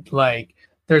bad, like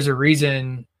there's a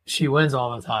reason she wins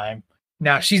all the time.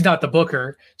 Now she's not the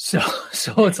booker, so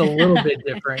it's a little bit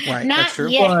different. Right, not that's true.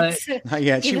 Yet. Not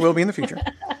yet. She will be in the future.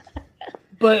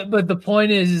 But the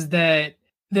point is that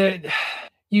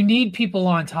you need people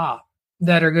on top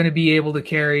that are going to be able to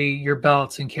carry your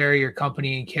belts and carry your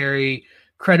company and carry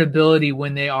credibility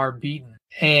when they are beaten.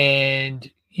 And,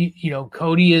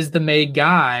 Cody is the made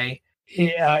guy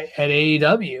at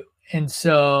AEW. And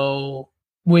so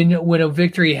when a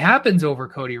victory happens over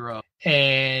Cody Rhodes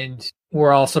and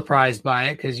we're all surprised by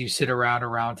it because you sit around a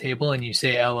round table and you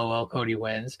say, LOL, Cody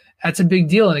wins, that's a big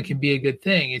deal and it can be a good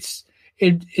thing.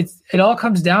 It all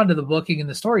comes down to the booking and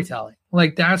the storytelling.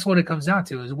 Like, that's what it comes down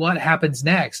to, is what happens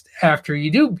next after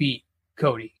you do beat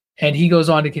Cody. And he goes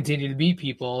on to continue to beat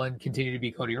people and continue to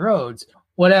beat Cody Rhodes.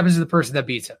 What happens to the person that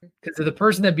beats him? Because if the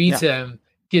person that beats him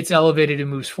gets elevated and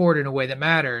moves forward in a way that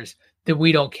matters, then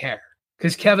we don't care.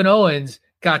 Because Kevin Owens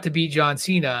got to beat John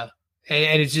Cena,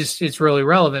 and it's really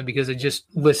relevant because I just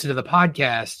listened to the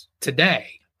podcast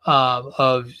today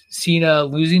of Cena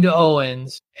losing to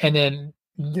Owens, and then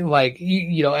like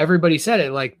everybody said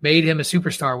it like made him a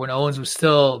superstar when Owens was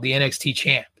still the NXT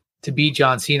champ to beat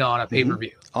John Cena on a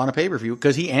pay-per-view. On a pay-per-view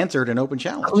because he answered an open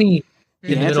challenge. Clean.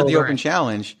 He answered the open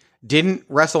challenge, didn't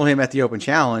wrestle him at the open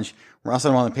challenge,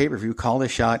 wrestled him on the pay-per-view, called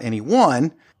his shot, and he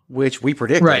won, which we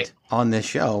predicted on this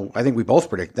show. I think we both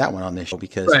predicted that one on this show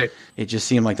because it just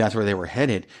seemed like that's where they were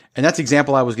headed. And that's the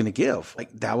example I was going to give.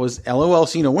 Like that was LOL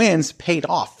Cena wins paid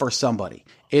off for somebody.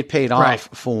 It paid off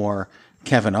for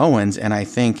Kevin Owens, and I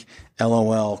think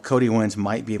LOL Cody wins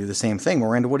might be the same thing.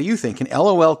 Miranda, what do you think? Can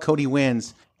LOL Cody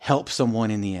wins help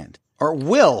someone in the end? Or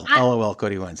will LOL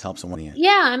Cody wins help someone in the end?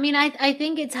 Yeah, I mean, I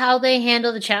think it's how they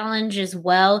handle the challenge as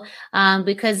well,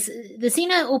 because the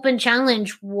Cena Open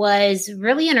Challenge was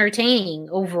really entertaining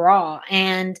overall,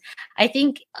 and I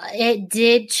think it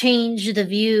did change the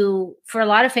view for a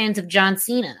lot of fans of John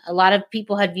Cena. A lot of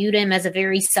people had viewed him as a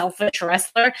very selfish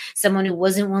wrestler, someone who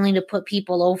wasn't willing to put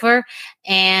people over,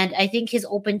 and I think his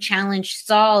Open Challenge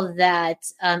saw that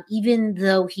even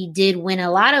though he did win a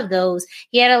lot of those,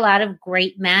 he had a lot of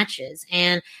great matches.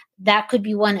 And that could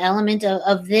be one element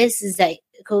of this is that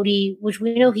Cody, which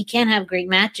we know he can have great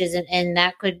matches, and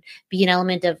that could be an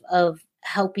element of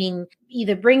helping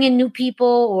either bring in new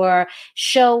people or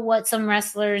show what some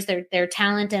wrestlers, their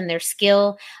talent and their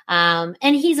skill.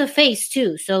 And he's a face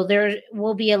too. So there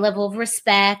will be a level of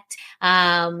respect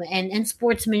and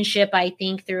sportsmanship, I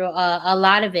think, through a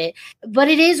lot of it. But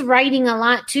it is writing a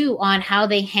lot too on how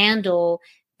they handle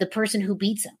the person who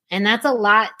beats him. And that's a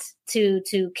lot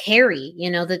to carry,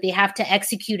 that they have to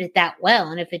execute it that well.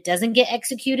 And if it doesn't get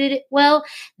executed well,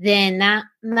 then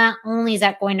not only is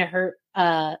that going to hurt,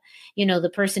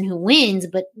 the person who wins,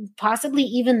 but possibly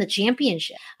even the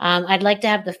championship. I'd like to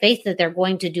have the faith that they're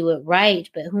going to do it right,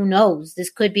 but who knows?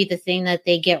 This could be the thing that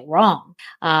they get wrong.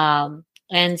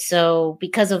 And so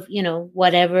because of,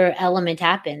 whatever element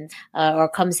happens or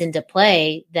comes into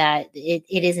play, that it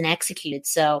isn't executed.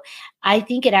 So I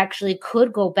think it actually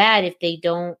could go bad if they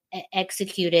don't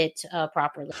execute it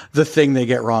properly. The thing they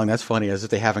get wrong, that's funny, is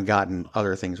that they haven't gotten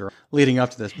other things wrong leading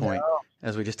up to this point. No.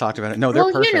 As we just talked about it. No,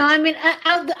 they're perfect. I mean,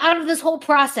 out of this whole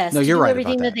process, you're right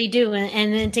everything that they do,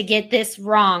 and then to get this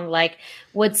wrong, like,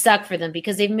 would suck for them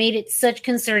because they've made it such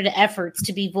concerted efforts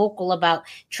to be vocal about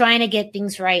trying to get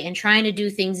things right and trying to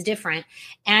do things different.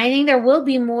 And I think there will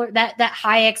be more that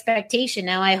high expectation.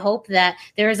 Now, I hope that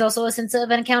there is also a sense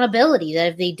of accountability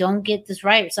that if they don't get this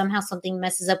right or somehow something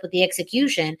messes up with the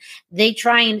execution, they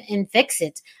try and fix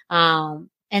it.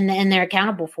 And they're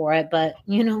accountable for it, but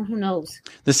who knows?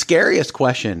 The scariest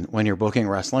question when you're booking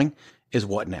wrestling is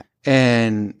what next.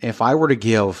 And if I were to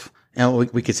give, and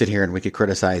we could sit here and we could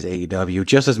criticize AEW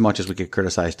just as much as we could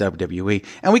criticize WWE,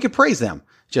 and we could praise them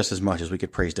just as much as we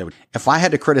could praise WWE. If I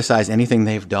had to criticize anything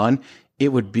they've done,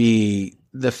 it would be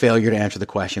the failure to answer the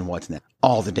question, what's next?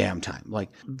 All the damn time. Like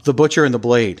The Butcher and the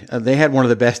Blade. They had one of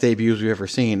the best debuts we've ever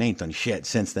seen. They ain't done shit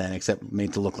since then, except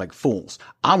made to look like fools.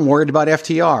 I'm worried about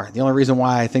FTR. The only reason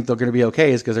why I think they're going to be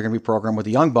okay is because they're going to be programmed with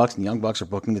the Young Bucks, and the Young Bucks are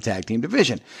booking the tag team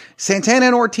division. Santana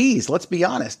and Ortiz, let's be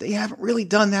honest, they haven't really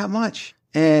done that much.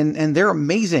 And they're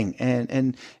amazing.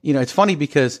 And it's funny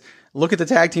because look at the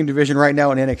tag team division right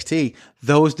now in NXT.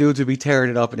 Those dudes would be tearing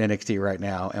it up in NXT right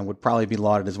now and would probably be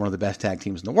lauded as one of the best tag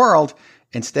teams in the world.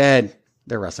 Instead,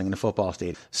 they're wrestling in a football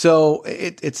stadium. So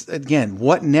it's again,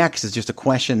 what next is just a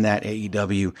question that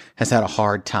AEW has had a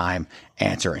hard time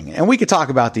answering. And we could talk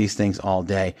about these things all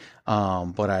day.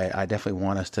 But I definitely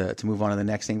want us to move on to the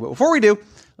next thing. But before we do,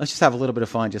 let's just have a little bit of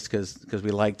fun just because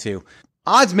we like to.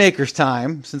 Odds makers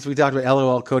time, since we talked about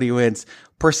LOL Cody wins.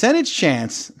 Percentage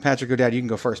chance, Patrick O'Dowd, you can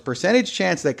go first. Percentage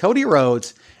chance that Cody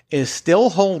Rhodes is still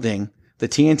holding the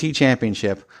TNT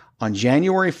Championship on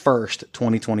January 1st,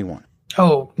 2021.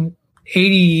 Oh,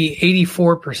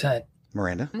 84%.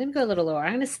 Miranda? I'm going to go a little lower.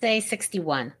 I'm going to say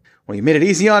 61. Well, you made it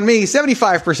easy on me.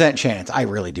 75% chance. I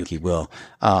really do. He will.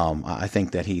 I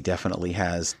think that he definitely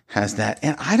has that.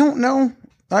 And I don't know.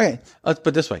 All right. Let's put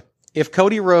it this way. If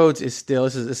Cody Rhodes is still,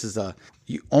 this is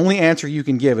only answer you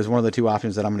can give is one of the two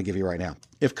options that I'm going to give you right now.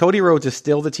 If Cody Rhodes is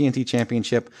still the TNT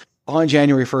Championship on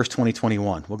January 1st,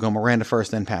 2021, we'll go Miranda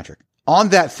first, then Patrick. On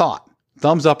that thought,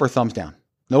 thumbs up or thumbs down?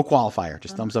 No qualifier,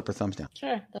 just thumbs up or thumbs down.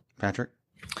 Sure. Patrick?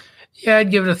 Yeah, I'd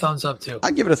give it a thumbs up too.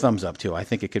 I'd give it a thumbs up too. I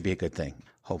think it could be a good thing.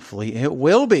 Hopefully it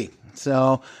will be.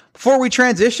 So before we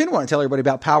transition, I want to tell everybody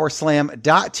about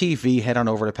powerslam.tv. Head on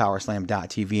over to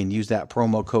powerslam.tv and use that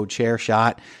promo code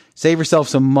Chairshot. Save yourself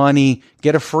some money.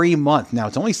 Get a free month. Now,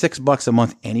 it's only $6 a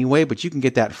month anyway, but you can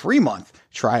get that free month.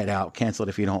 Try it out. Cancel it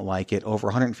if you don't like it. Over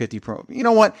 150 pro. You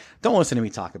know what? Don't listen to me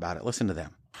talk about it. Listen to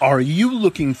them. Are you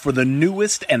looking for the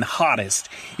newest and hottest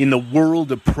in the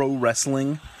world of pro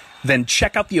wrestling? Then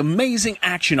check out the amazing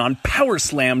action on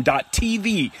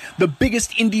Powerslam.tv, the biggest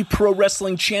indie pro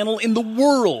wrestling channel in the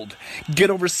world.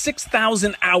 Get over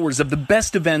 6,000 hours of the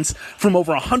best events from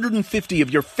over 150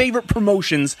 of your favorite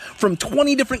promotions from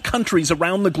 20 different countries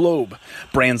around the globe.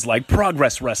 Brands like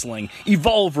Progress Wrestling,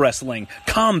 Evolve Wrestling,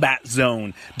 Combat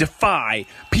Zone, Defy,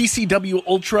 PCW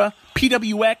Ultra,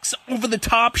 PWX, Over the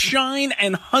Top, Shine,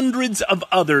 and hundreds of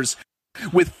others,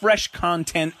 with fresh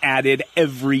content added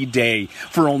every day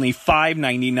for only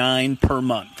 $5.99 per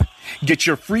month. Get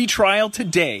your free trial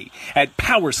today at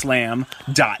Powerslam.tv.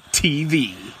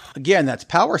 Again, that's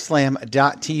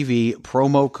Powerslam.tv,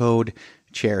 promo code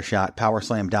Chairshot.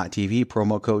 Powerslam.tv,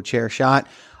 promo code Chairshot.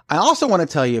 I also want to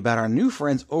tell you about our new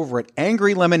friends over at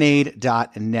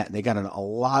angrylemonade.net. They got a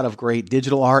lot of great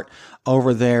digital art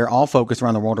over there, all focused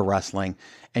around the world of wrestling.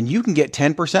 And you can get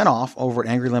 10% off over at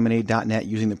angrylemonade.net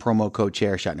using the promo code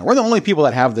Chairshot. Now, we're the only people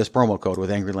that have this promo code with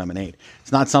Angry Lemonade.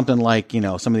 It's not something like,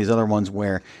 some of these other ones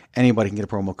where anybody can get a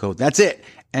promo code. That's it.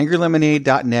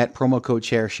 angrylemonade.net, promo code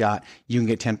Chairshot. You can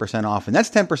get 10% off. And that's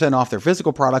 10% off their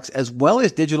physical products as well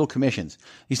as digital commissions.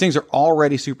 These things are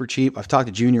already super cheap. I've talked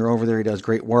to Junior over there. He does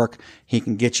great work. He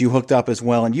can get you hooked up as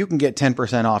well. And you can get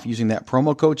 10% off using that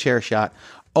promo code Chairshot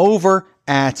over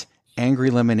at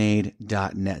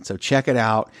angrylemonade.net. So check it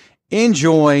out,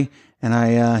 enjoy, and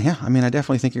I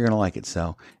definitely think you're gonna like it.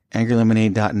 So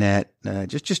angrylemonade.net,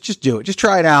 just do it, just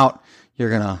try it out. You're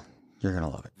gonna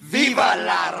love it. Viva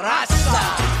la raza!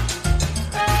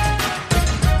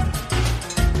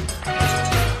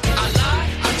 I lie,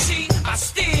 I cheat, I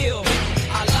steal.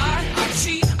 I lie, I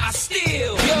cheat, I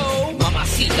steal. Yo,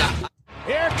 mamacita.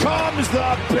 Here comes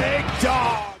the big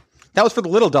dog. That was for the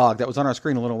little dog that was on our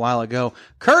screen a little while ago,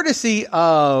 courtesy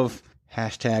of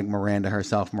hashtag Miranda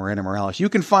herself, Miranda Morales. You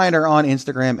can find her on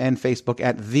Instagram and Facebook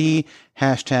at the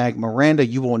hashtag Miranda.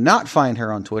 You will not find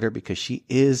her on Twitter because she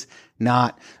is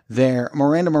not there.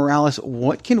 Miranda Morales,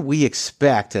 what can we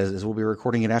expect as we'll be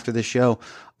recording it after this show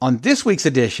on this week's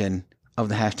edition of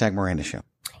the hashtag Miranda Show?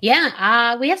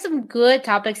 Yeah, we have some good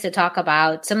topics to talk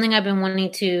about. Something I've been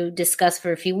wanting to discuss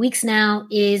for a few weeks now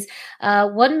is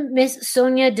one Miss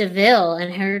Sonya Deville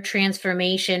and her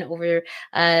transformation over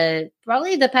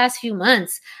probably the past few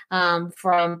months,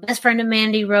 from best friend of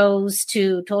Mandy Rose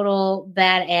to total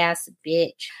badass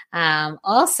bitch.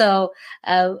 Also,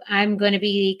 I'm going to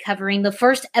be covering the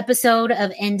first episode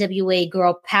of NWA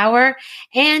Girl Power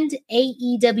and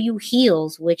AEW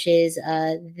Heels, which is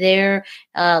their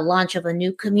launch of a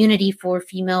new community for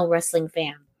female wrestling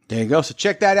fans. There you go. So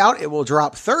check that out. It will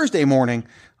drop Thursday morning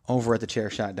over at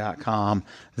thechairshot.com.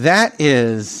 That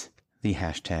is the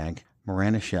hashtag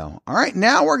Miranda Show. All right,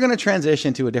 now we're going to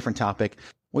transition to a different topic.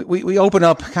 We open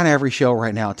up kind of every show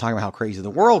right now talking about how crazy the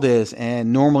world is,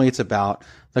 and normally it's about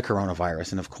the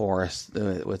coronavirus. And of course,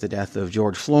 with the death of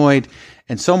George Floyd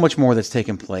and so much more that's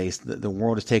taken place, the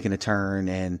world has taken a turn.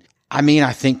 And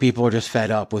I think people are just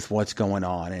fed up with what's going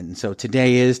on. And so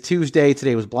today is Tuesday.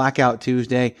 Today was Blackout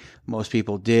Tuesday. Most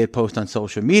people did post on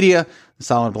social media the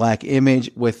solid black image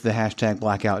with the hashtag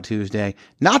Blackout Tuesday,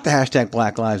 not the hashtag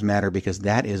Black Lives Matter, because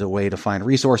that is a way to find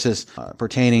resources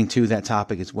pertaining to that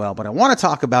topic as well. But I want to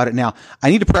talk about it now. I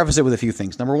need to preface it with a few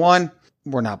things. Number one,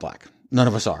 we're not black. None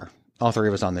of us are. All three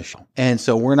of us on this show. And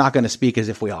so we're not going to speak as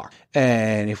if we are.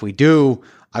 And if we do,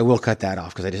 I will cut that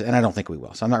off because I don't think we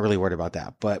will. So I'm not really worried about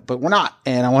that, but we're not.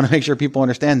 And I want to make sure people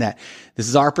understand that this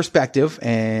is our perspective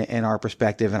and our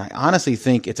perspective. And I honestly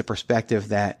think it's a perspective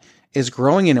that is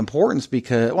growing in importance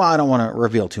because, well, I don't want to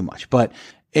reveal too much, but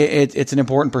it's an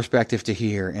important perspective to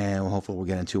hear, and hopefully we'll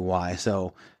get into why.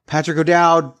 So Patrick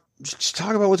O'Dowd, just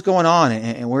talk about what's going on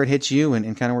and where it hits you and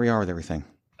kind of where you are with everything.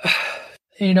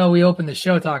 We opened the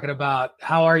show talking about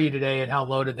how are you today and how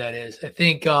loaded that is. I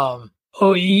think,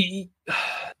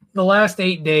 the last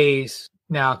 8 days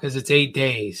now, because it's 8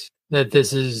 days that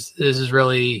this has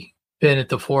really been at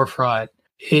the forefront.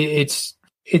 It's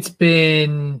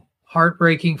been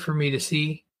heartbreaking for me to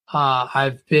see.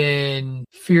 I've been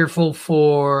fearful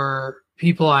for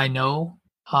people I know.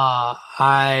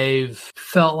 I've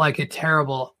felt like a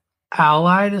terrible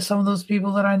ally to some of those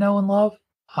people that I know and love.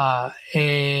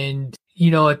 And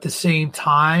at the same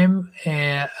time,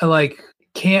 and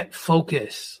can't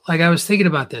focus. I was thinking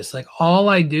about this, all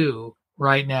I do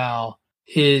right now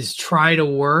is try to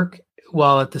work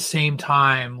while at the same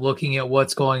time looking at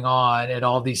what's going on at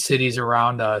all these cities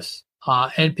around us,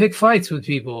 and pick fights with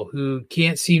people who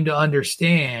can't seem to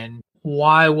understand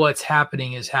why what's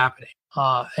happening is happening,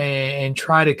 and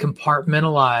try to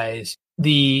compartmentalize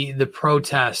the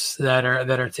protests that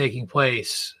are taking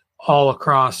place all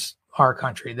across our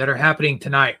country that are happening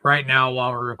tonight, right now,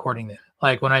 while we're recording this.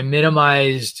 Like when I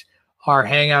minimized our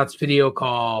Hangouts video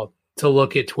call to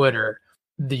look at Twitter,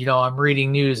 I'm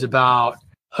reading news about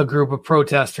a group of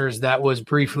protesters that was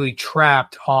briefly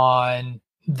trapped on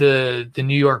the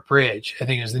New York Bridge. I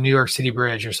think it was the New York City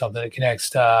Bridge or something that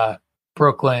connects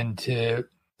Brooklyn to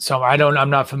somewhere. I'm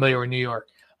not familiar with New York.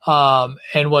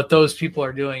 And what those people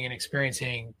are doing and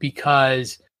experiencing,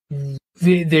 because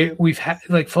we've had,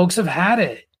 like, folks have had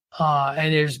it,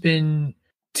 and there's been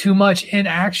too much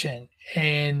inaction,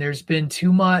 and there's been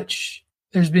too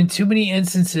many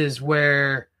instances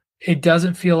where it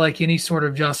doesn't feel like any sort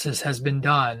of justice has been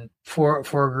done for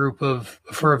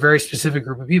a very specific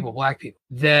group of people, Black people,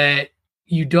 that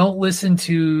you don't listen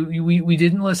to. We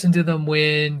didn't listen to them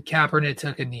when Kaepernick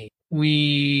took a knee.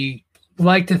 We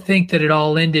like to think that it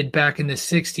all ended back in the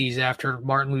 60s after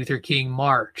Martin Luther King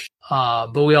marched.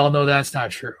 But we all know that's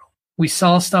not true. We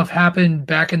saw stuff happen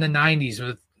back in the 90s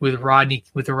with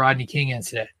the Rodney King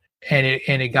incident, and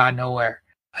it got nowhere.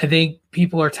 I think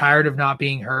people are tired of not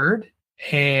being heard.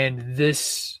 And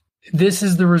this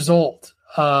is the result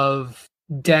of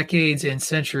decades and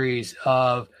centuries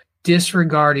of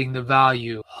disregarding the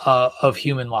value of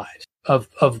human lives,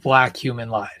 of Black human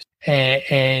lives.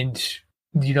 And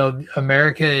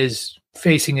America is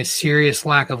facing a serious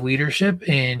lack of leadership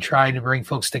in trying to bring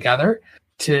folks together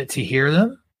to hear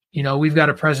them. We've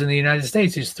got a president of the United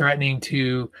States who's threatening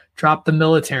to drop the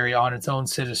military on its own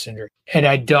citizenry. And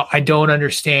I don't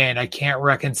understand. I can't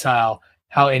reconcile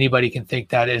how anybody can think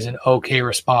that is an okay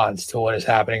response to what is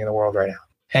happening in the world right now.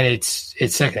 And it's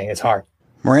sickening. It's hard.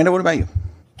 Miranda, what about you?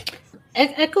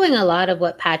 Echoing a lot of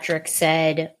what Patrick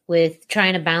said, with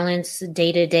trying to balance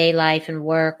day-to-day life and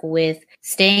work with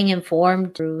staying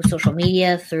informed through social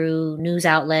media, through news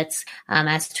outlets,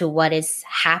 as to what is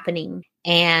happening,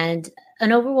 and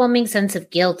an overwhelming sense of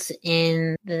guilt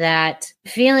in that,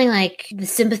 feeling like the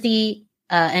sympathy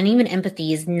and even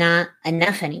empathy is not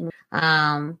enough anymore.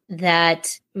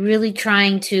 That really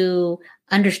trying to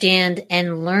understand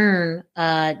and learn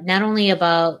not only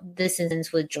about this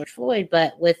instance with George Floyd,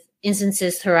 but with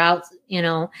instances throughout,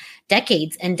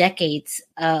 decades and decades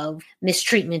of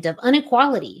mistreatment, of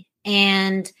inequality,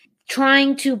 and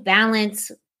trying to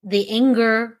balance the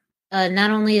anger,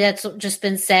 not only that's just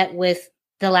been set with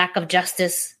the lack of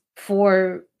justice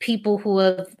for people who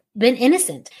have been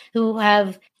innocent, who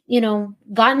have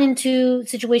gotten into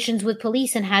situations with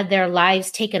police and had their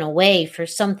lives taken away for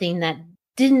something that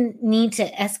didn't need to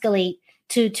escalate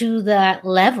to that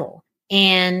level,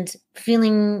 and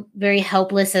feeling very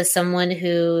helpless as someone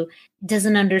who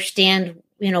doesn't understand,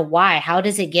 why, how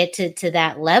does it get to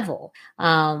that level?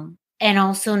 And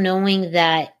also knowing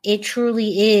that it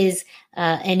truly is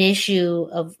an issue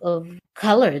of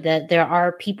color, that there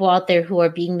are people out there who are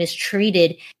being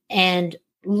mistreated and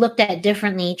looked at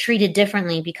differently, treated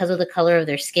differently because of the color of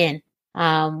their skin.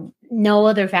 No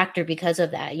other factor because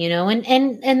of that,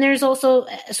 and there's also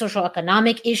social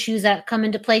economic issues that come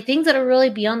into play, things that are really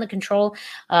beyond the control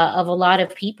of a lot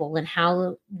of people, and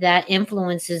how that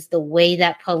influences the way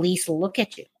that police look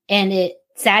at you. And it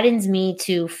saddens me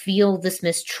to feel this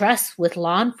mistrust with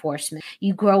law enforcement.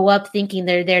 You grow up thinking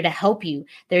they're there to help you,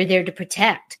 they're there to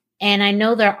protect. And I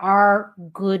know there are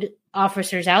good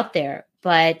officers out there,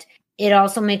 but it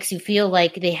also makes you feel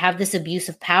like they have this abuse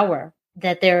of power,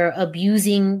 that they're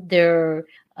abusing their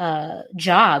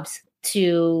jobs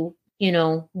to,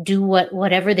 do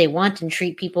whatever they want and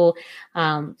treat people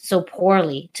so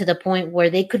poorly, to the point where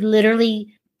they could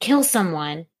literally kill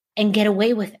someone and get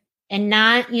away with it. And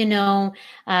not,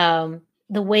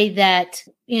 the way that,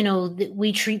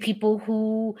 we treat people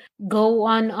who go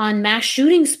on mass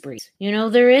shooting sprees.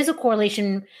 There is a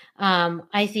correlation,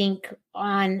 I think,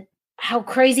 on how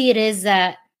crazy it is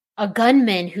that a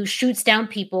gunman who shoots down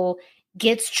people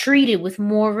gets treated with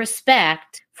more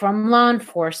respect from law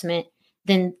enforcement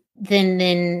than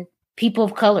people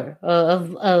of color,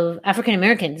 of African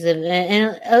Americans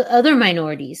and other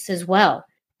minorities as well.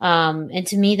 And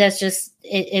to me, that's just,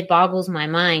 it boggles my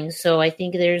mind. So I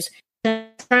think there's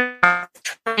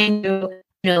trying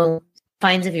to,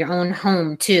 finds of your own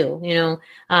home too,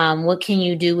 what can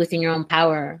you do within your own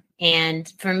power?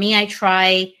 And for me,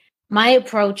 my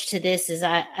approach to this is,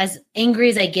 as angry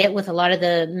as I get with a lot of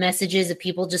the messages of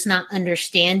people just not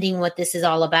understanding what this is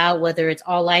all about, whether it's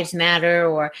all lives matter,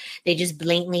 or they just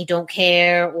blatantly don't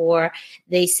care, or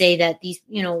they say that these,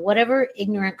 whatever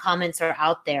ignorant comments are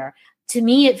out there. To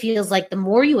me, it feels like the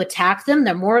more you attack them,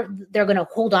 the more they're going to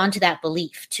hold on to that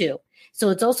belief too. So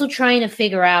it's also trying to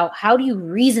figure out, how do you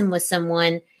reason with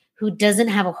someone who doesn't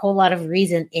have a whole lot of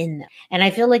reason in them? And I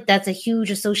feel like that's a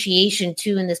huge association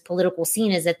too in this political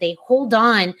scene, is that they hold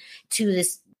on to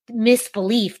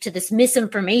misbelief, to this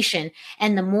misinformation.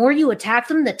 And the more you attack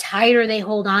them, the tighter they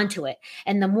hold on to it.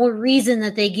 And the more reason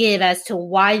that they give as to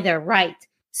why they're right.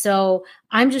 So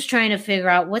I'm just trying to figure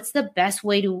out what's the best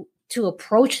way to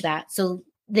approach that. So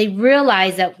they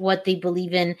realize that what they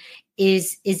believe in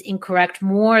is incorrect,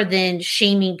 more than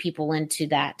shaming people into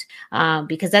that,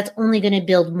 because that's only going to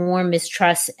build more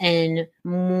mistrust and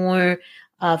more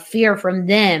fear from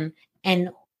them, and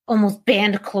almost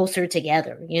band closer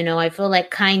together. I feel like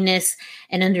kindness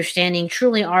and understanding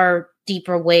truly are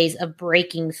deeper ways of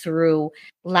breaking through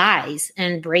lies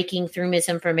and breaking through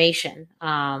misinformation.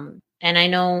 And I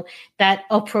know that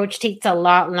approach takes a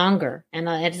lot longer and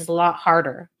it is a lot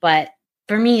harder. But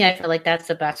for me, I feel like that's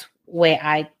the best way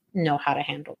I know how to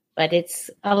handle. But it's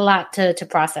a lot to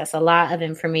process, a lot of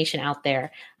information out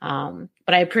there.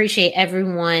 But I appreciate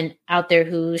everyone out there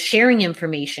who's sharing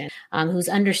information, who's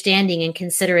understanding and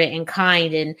considerate and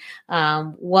kind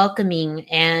and welcoming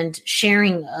and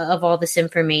sharing of all this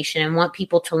information, and want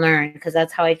people to learn, because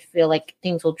that's how I feel like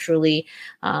things will truly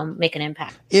make an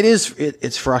impact.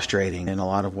 It's frustrating in a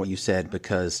lot of what you said,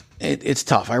 because it's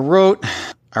tough. I wrote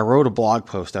a blog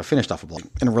post. I finished off a blog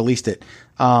and released it,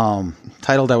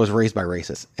 titled "I Was Raised by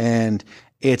Racists," and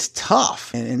it's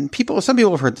tough. And some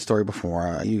people have heard the story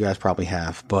before. You guys probably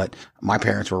have, but my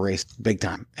parents were racist big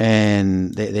time,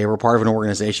 and they were part of an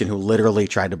organization who literally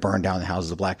tried to burn down the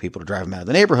houses of black people to drive them out of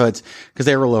the neighborhoods because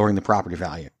they were lowering the property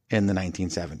value in the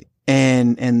 1970s.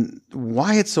 And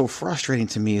why it's so frustrating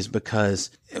to me is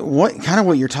because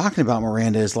what you're talking about,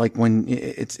 Miranda, is like when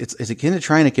it's akin to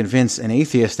trying to convince an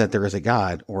atheist that there is a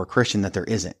God, or a Christian that there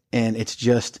isn't. And it's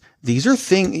just, these are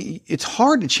things, it's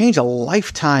hard to change a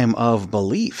lifetime of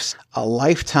beliefs, a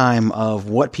lifetime of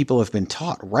what people have been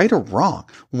taught, right or wrong,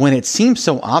 when it seems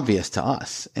so obvious to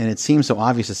us. And it seems so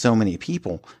obvious to so many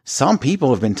people. Some people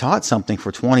have been taught something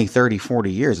for 20, 30,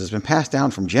 40 years. It's been passed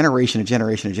down from generation to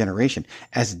generation to generation.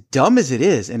 As dumb as it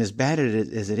is, and as bad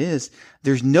as it is,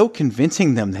 there's no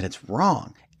convincing them that it's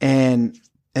wrong. And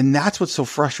that's what's so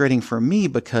frustrating for me,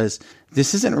 because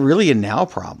this isn't really a now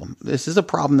problem. This is a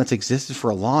problem that's existed for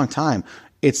a long time.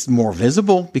 It's more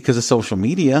visible because of social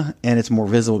media, and it's more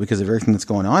visible because of everything that's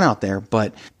going on out there.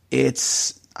 But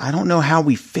I don't know how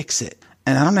we fix it.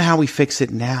 And I don't know how we fix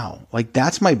it now. Like,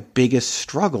 that's my biggest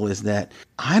struggle, is that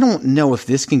I don't know if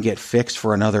this can get fixed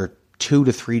for another 2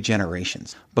 to 3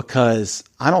 generations, because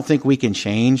I don't think we can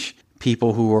change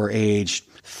people who are aged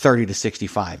 30 to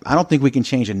 65. I don't think we can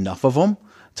change enough of them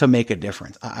to make a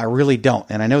difference. I really don't.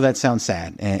 And I know that sounds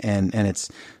sad and it's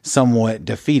somewhat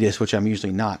defeatist, which I'm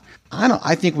usually not.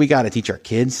 I think we got to teach our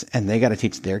kids, and they got to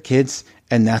teach their kids.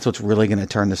 And that's what's really going to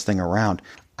turn this thing around.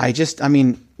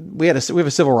 We have a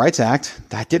Civil Rights Act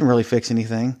that didn't really fix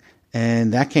anything.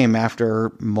 And that came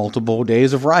after multiple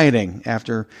days of rioting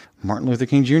after Martin Luther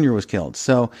King Jr. was killed.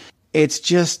 So I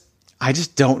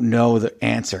just don't know the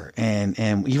answer. And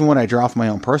even when I draw off my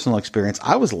own personal experience,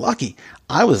 I was lucky.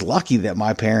 I was lucky that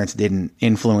my parents didn't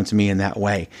influence me in that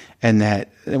way. And that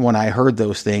when I heard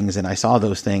those things and I saw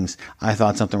those things, I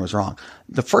thought something was wrong.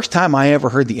 The first time I ever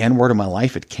heard the N-word in my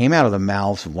life, it came out of the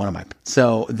mouths of one of my parents.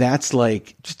 So that's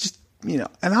like, just and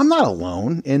I'm not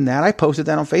alone in that. I posted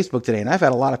that on Facebook today, and I've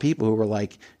had a lot of people who were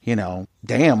like,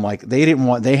 damn, like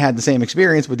they had the same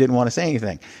experience, but didn't want to say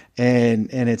anything. And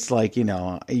it's like, you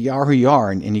are who you are,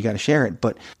 and you got to share it.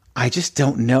 But I just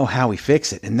don't know how we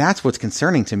fix it. And that's what's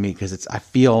concerning to me, because I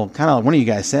feel kind of like one of you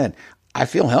guys said, I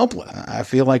feel helpless. I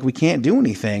feel like we can't do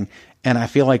anything. And I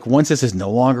feel like once this is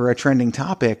no longer a trending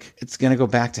topic, it's going to go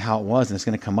back to how it was, and it's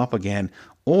going to come up again.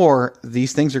 Or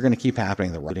these things are going to keep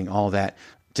happening, the writing, all that,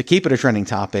 to keep it a trending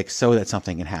topic so that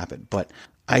something can happen. But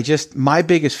my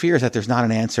biggest fear is that there's not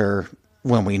an answer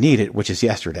when we need it, which is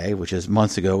yesterday, which is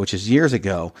months ago, which is years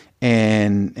ago.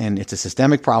 And it's a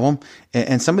systemic problem.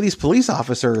 And some of these police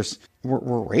officers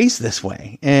were raised this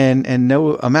way, and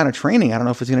no amount of training, I don't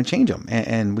know if it's going to change them.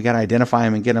 And we got to identify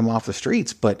them and get them off the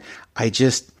streets. But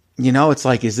it's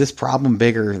like, is this problem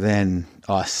bigger than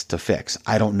us to fix?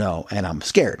 I don't know. And I'm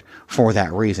scared for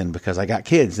that reason, because I got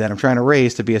kids that I'm trying to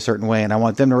raise to be a certain way, and I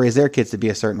want them to raise their kids to be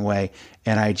a certain way.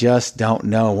 And I just don't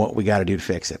know what we got to do to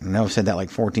fix it. I know I've said that like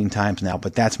 14 times now,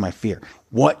 but that's my fear.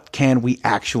 What can we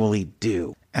actually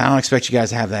do? And I don't expect you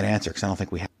guys to have that answer, because I don't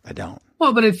think we have. I don't.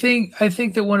 Well, but I think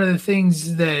that one of the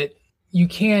things that you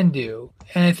can do,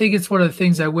 and I think it's one of the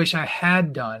things I wish I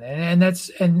had done,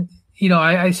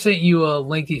 I sent you a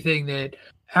lengthy thing that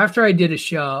after I did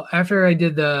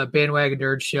the Bandwagon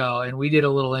Nerds show, and we did a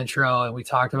little intro and we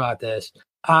talked about this,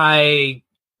 I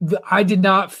did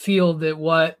not feel that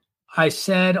what I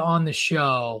said on the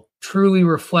show truly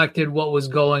reflected what was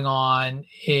going on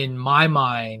in my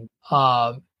mind.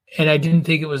 And I didn't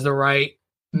think it was the right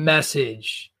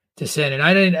message to send. And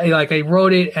I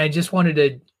wrote it and I just wanted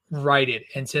to write it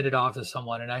and send it off to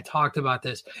someone. And I talked about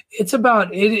this. It's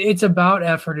about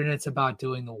effort, and it's about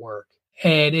doing the work.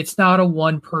 And it's not a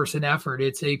one person effort.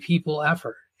 It's a people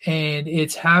effort. And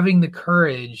it's having the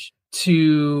courage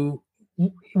to,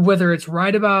 whether it's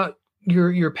write about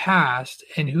your past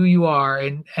and who you are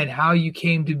and how you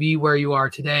came to be where you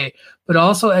are today, but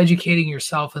also educating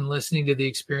yourself and listening to the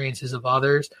experiences of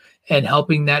others and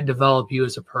helping that develop you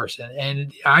as a person.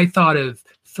 And I thought of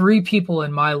 3 people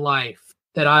in my life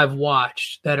that I've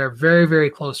watched that are very,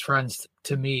 very close friends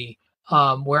to me,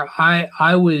 where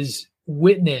I was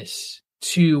witness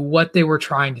to what they were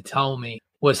trying to tell me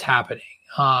was happening.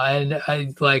 And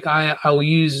I will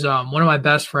use one of my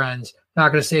best friends, not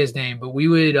going to say his name, but we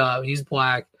would, he's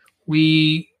black.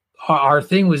 Our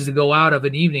thing was to go out of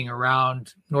an evening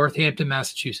around Northampton,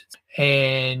 Massachusetts.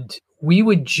 And we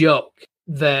would joke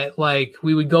that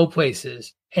we would go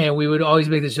places and we would always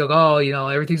make this joke. Oh,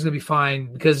 everything's going to be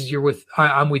fine because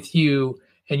I'm with you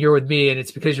and you're with me. And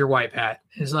it's because you're white, Pat.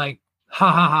 And it's like, ha,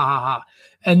 ha, ha, ha, ha.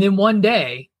 And then one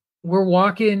day we're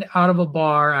walking out of a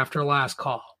bar after last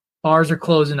call. Bars are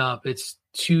closing up. It's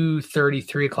 2:30,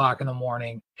 3 o'clock in the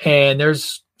morning. And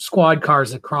there's squad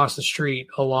cars across the street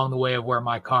along the way of where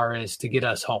my car is to get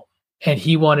us home. And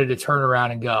he wanted to turn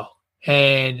around and go.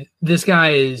 And this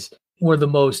guy is one of the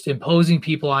most imposing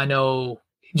people I know,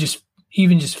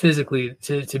 even physically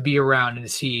to be around and to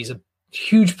see. He's a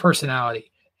huge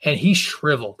personality. And he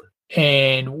shriveled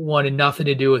and wanted nothing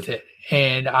to do with it.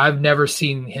 And I've never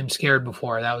seen him scared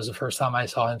before. That was the first time I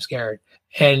saw him scared.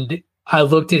 And I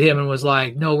looked at him and was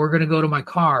like, no, we're going to go to my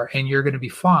car and you're going to be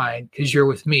fine because you're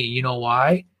with me. You know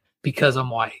why? Because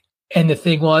I'm white. And the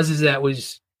thing was that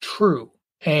was true.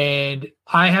 And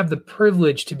I have the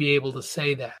privilege to be able to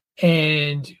say that.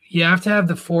 And you have to have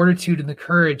the fortitude and the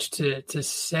courage to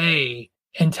say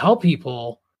and tell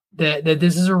people that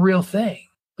this is a real thing.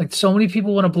 Like, so many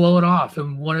people want to blow it off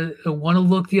and want to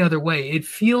look the other way. It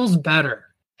feels better.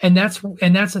 And that's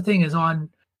the thing, is on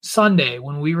Sunday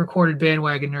when we recorded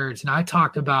Bandwagon Nerds and I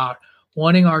talked about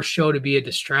wanting our show to be a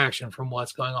distraction from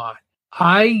what's going on.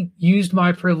 I used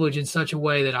my privilege in such a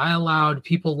way that I allowed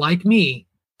people like me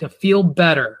to feel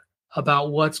better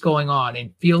about what's going on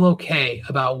and feel okay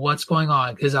about what's going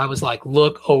on, because I was like,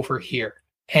 look over here.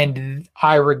 And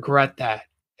I regret that.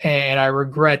 And I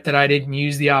regret that I didn't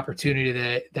use the opportunity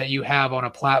that you have on a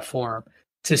platform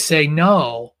to say,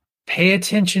 no, pay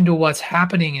attention to what's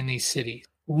happening in these cities.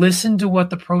 Listen to what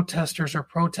the protesters are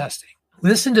protesting.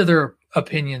 Listen to their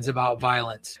opinions about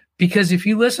violence. Because if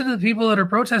you listen to the people that are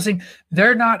protesting,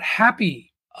 they're not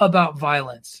happy about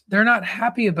violence. They're not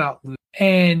happy about loot.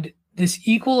 And this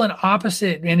equal and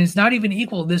opposite, and it's not even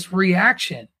equal, this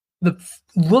reaction.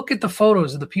 Look at the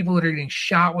photos of the people that are getting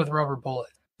shot with rubber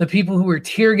bullets. The people who were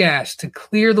tear gassed to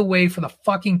clear the way for the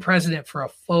fucking president for a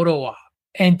photo op.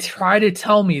 And try to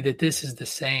tell me that this is the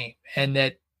same and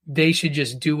that they should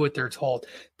just do what they're told.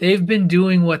 They've been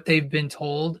doing what they've been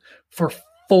told for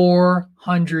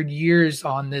 400 years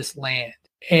on this land,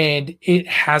 and it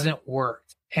hasn't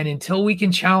worked. And until we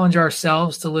can challenge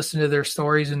ourselves to listen to their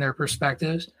stories and their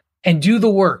perspectives and do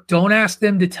the work, don't ask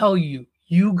them to tell you.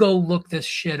 You go look this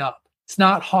shit up. It's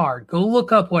not hard. Go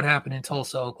look up what happened in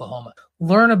Tulsa, Oklahoma.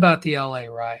 Learn about the LA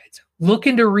riots. Look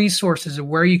into resources of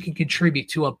where you can contribute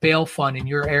to a bail fund in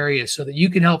your area so that you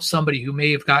can help somebody who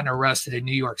may have gotten arrested in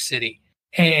New York City.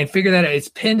 And figure that out. It's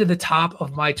pinned to the top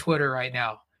of my Twitter right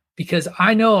now, because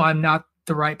I know I'm not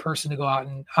the right person to go out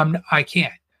and I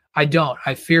can't. I don't.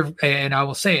 I fear, and I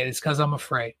will say it. It's because I'm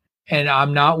afraid. And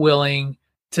I'm not willing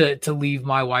to leave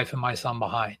my wife and my son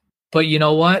behind. But you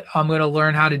know what? I'm going to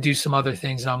learn how to do some other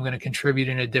things, and I'm going to contribute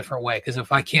in a different way. Because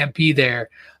if I can't be there,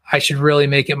 I should really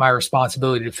make it my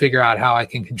responsibility to figure out how I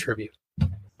can contribute.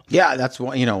 Yeah, that's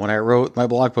what, when I wrote my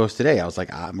blog post today, I was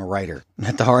like, I'm a writer.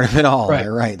 At the heart of it all, right. I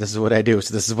write. This is what I do.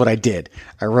 So this is what I did.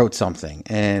 I wrote something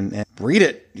and read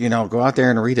it, go out there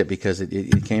and read it, because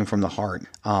it came from the heart.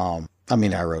 I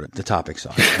wrote it. The topic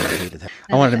song. I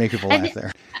wanted to make people laugh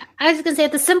there. I was going to say,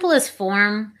 at the simplest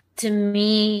form, to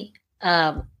me,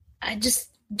 I just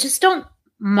don't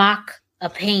mock a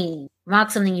pain,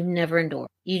 mock something you've never endured.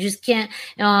 You just can't,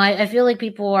 I feel like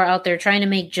people are out there trying to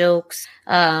make jokes,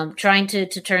 trying to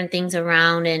turn things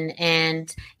around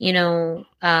and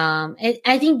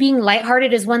I think being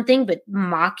lighthearted is one thing, but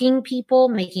mocking people,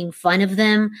 making fun of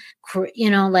them,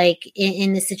 like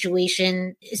in this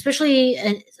situation, especially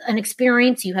an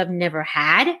experience you have never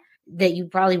had, that you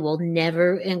probably will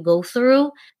never go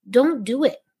through, don't do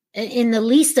it. In the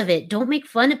least of it, don't make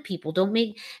fun of people.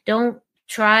 Don't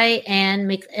try and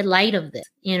make a light of this.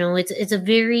 It's a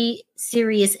very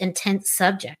serious, intense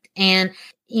subject. And,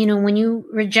 when you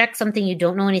reject something you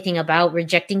don't know anything about,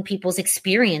 rejecting people's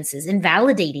experiences,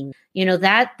 invalidating,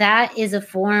 that is a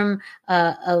form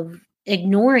of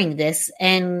ignoring this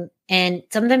and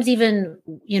sometimes even,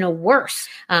 worse,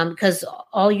 because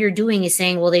all you're doing is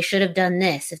saying, well, they should have done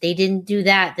this. If they didn't do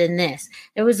that, then this.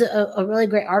 There was a really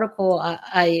great article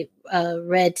I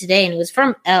read today, and it was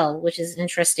from Elle, which is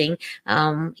interesting,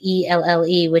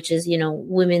 ELLE, which is,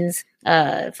 women's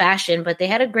fashion. But they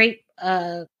had a great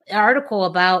article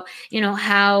about,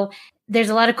 how there's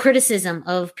a lot of criticism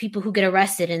of people who get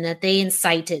arrested and that they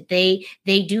incite it, they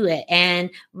do it, and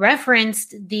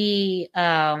referenced the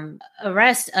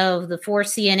arrest of the 4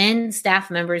 CNN staff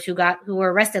members who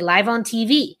were arrested live on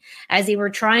TV as they were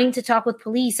trying to talk with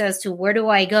police as to where do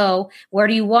I go, where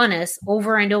do you want us,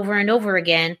 over and over and over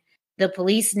again. The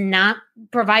police not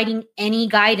providing any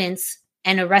guidance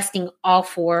and arresting all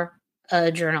 4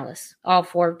 journalists, all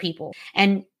 4 people,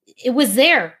 and it was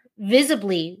there.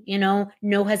 Visibly,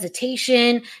 no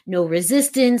hesitation, no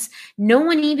resistance, no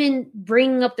one even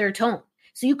bringing up their tone.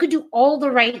 So you could do all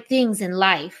the right things in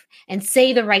life and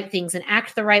say the right things and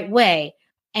act the right way,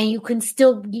 and you can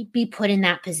still be put in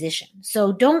that position.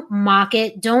 So don't mock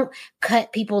it. Don't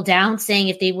cut people down saying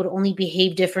if they would only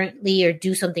behave differently or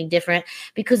do something different,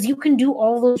 because you can do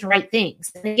all those right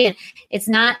things. And again, it's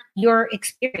not your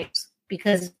experience,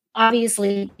 because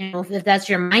obviously, if that's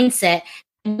your mindset,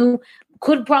 you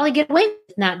could probably get away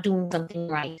with not doing something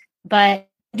right, but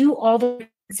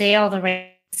say all the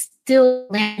right, still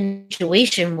land in a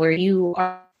situation where you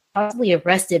are possibly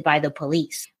arrested by the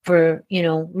police for,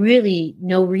 really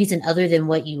no reason other than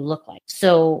what you look like.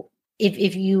 So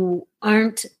if you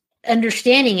aren't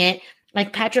understanding it,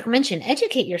 like Patrick mentioned,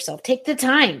 educate yourself, take the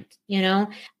time,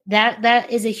 that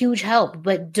is a huge help,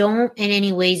 but don't in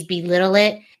any ways belittle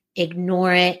it,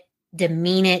 ignore it,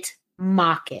 demean it,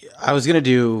 mock it.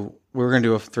 We were going to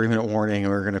do a 3-minute warning, and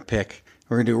we were going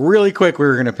to do really quick. We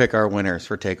were going to pick our winners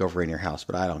for TakeOver in Your House,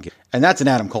 but I don't get it. And that's an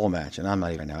Adam Cole match, and I'm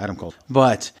not even Adam Cole.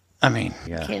 But, I mean,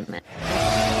 yeah.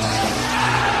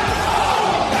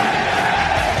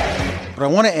 But I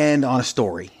want to end on a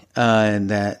story and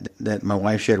that my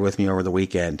wife shared with me over the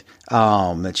weekend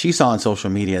that she saw on social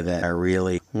media that I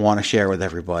really want to share with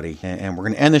everybody. And we're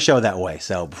going to end the show that way.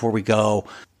 So before we go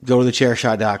to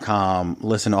thechairshot.com,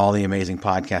 listen to all the amazing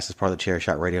podcasts as part of the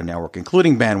Chairshot Radio Network,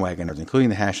 including Bandwagon Nerds, including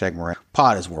the hashtag Miranda,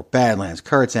 Pod is War, Badlands,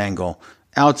 Kurt's Angle,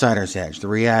 Outsider's Edge, The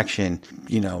Reaction,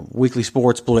 Weekly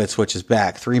Sports Blitz, which is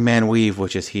back, 3-Man Weave,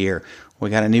 which is here. We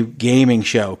got a new gaming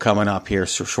show coming up here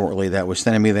shortly that was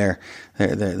sending me the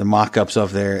mock-ups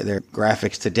of their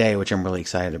graphics today, which I'm really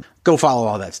excited about. Go follow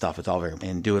all that stuff. It's all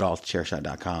and do it all at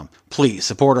chairshot.com. Please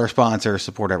support our sponsors,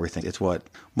 support everything. It's what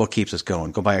keeps us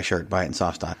going. Go buy a shirt, buy it in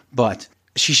soft stock. But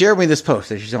she shared with me this post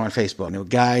that she saw on Facebook. And a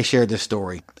guy shared this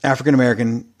story.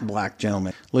 African-American black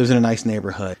gentleman lives in a nice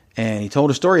neighborhood. And he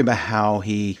told a story about how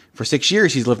for 6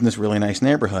 years, he's lived in this really nice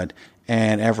neighborhood.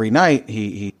 And every night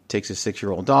he takes his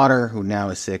 6-year-old daughter, who now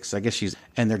is 6, I guess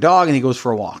and their dog, and he goes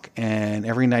for a walk. And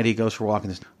every night he goes for a walk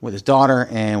with his daughter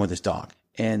and with his dog.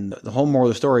 And the whole moral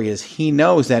of the story is he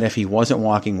knows that if he wasn't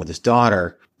walking with his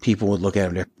daughter, people would look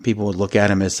at him. People would look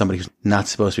at him as somebody who's not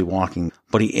supposed to be walking.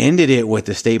 But he ended it with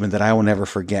the statement that I will never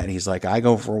forget. He's like, I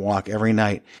go for a walk every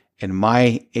night, and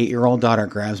my 8-year-old daughter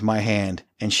grabs my hand,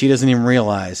 and she doesn't even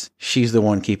realize she's the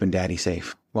one keeping daddy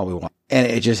safe while we walk. And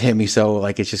it just hit me so,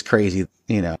 it's just crazy.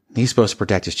 He's supposed to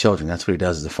protect his children. That's what he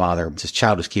does as a father. But his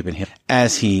child is keeping him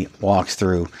as he walks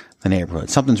through the neighborhood.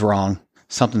 Something's wrong.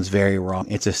 Something's very wrong.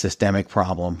 It's a systemic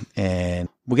problem, and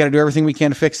we got to do everything we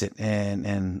can to fix it,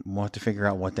 and we'll have to figure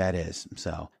out what that is.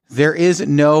 So there is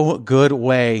no good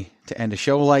way to end a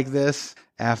show like this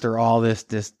after all this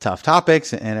tough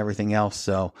topics and everything else.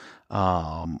 So we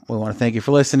want to thank you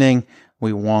for listening.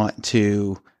 We want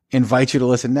to invite you to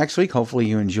listen next week. Hopefully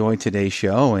you enjoyed today's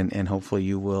show, and hopefully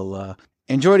you will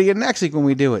enjoy it again next week when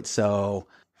we do it. So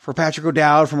for Patrick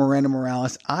O'Dowd, from Miranda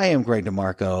Morales, I am Greg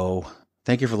DeMarco.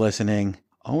 Thank you for listening.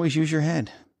 Always use your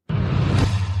head.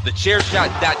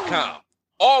 TheChairshot.com.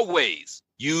 Always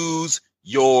use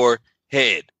your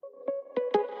head.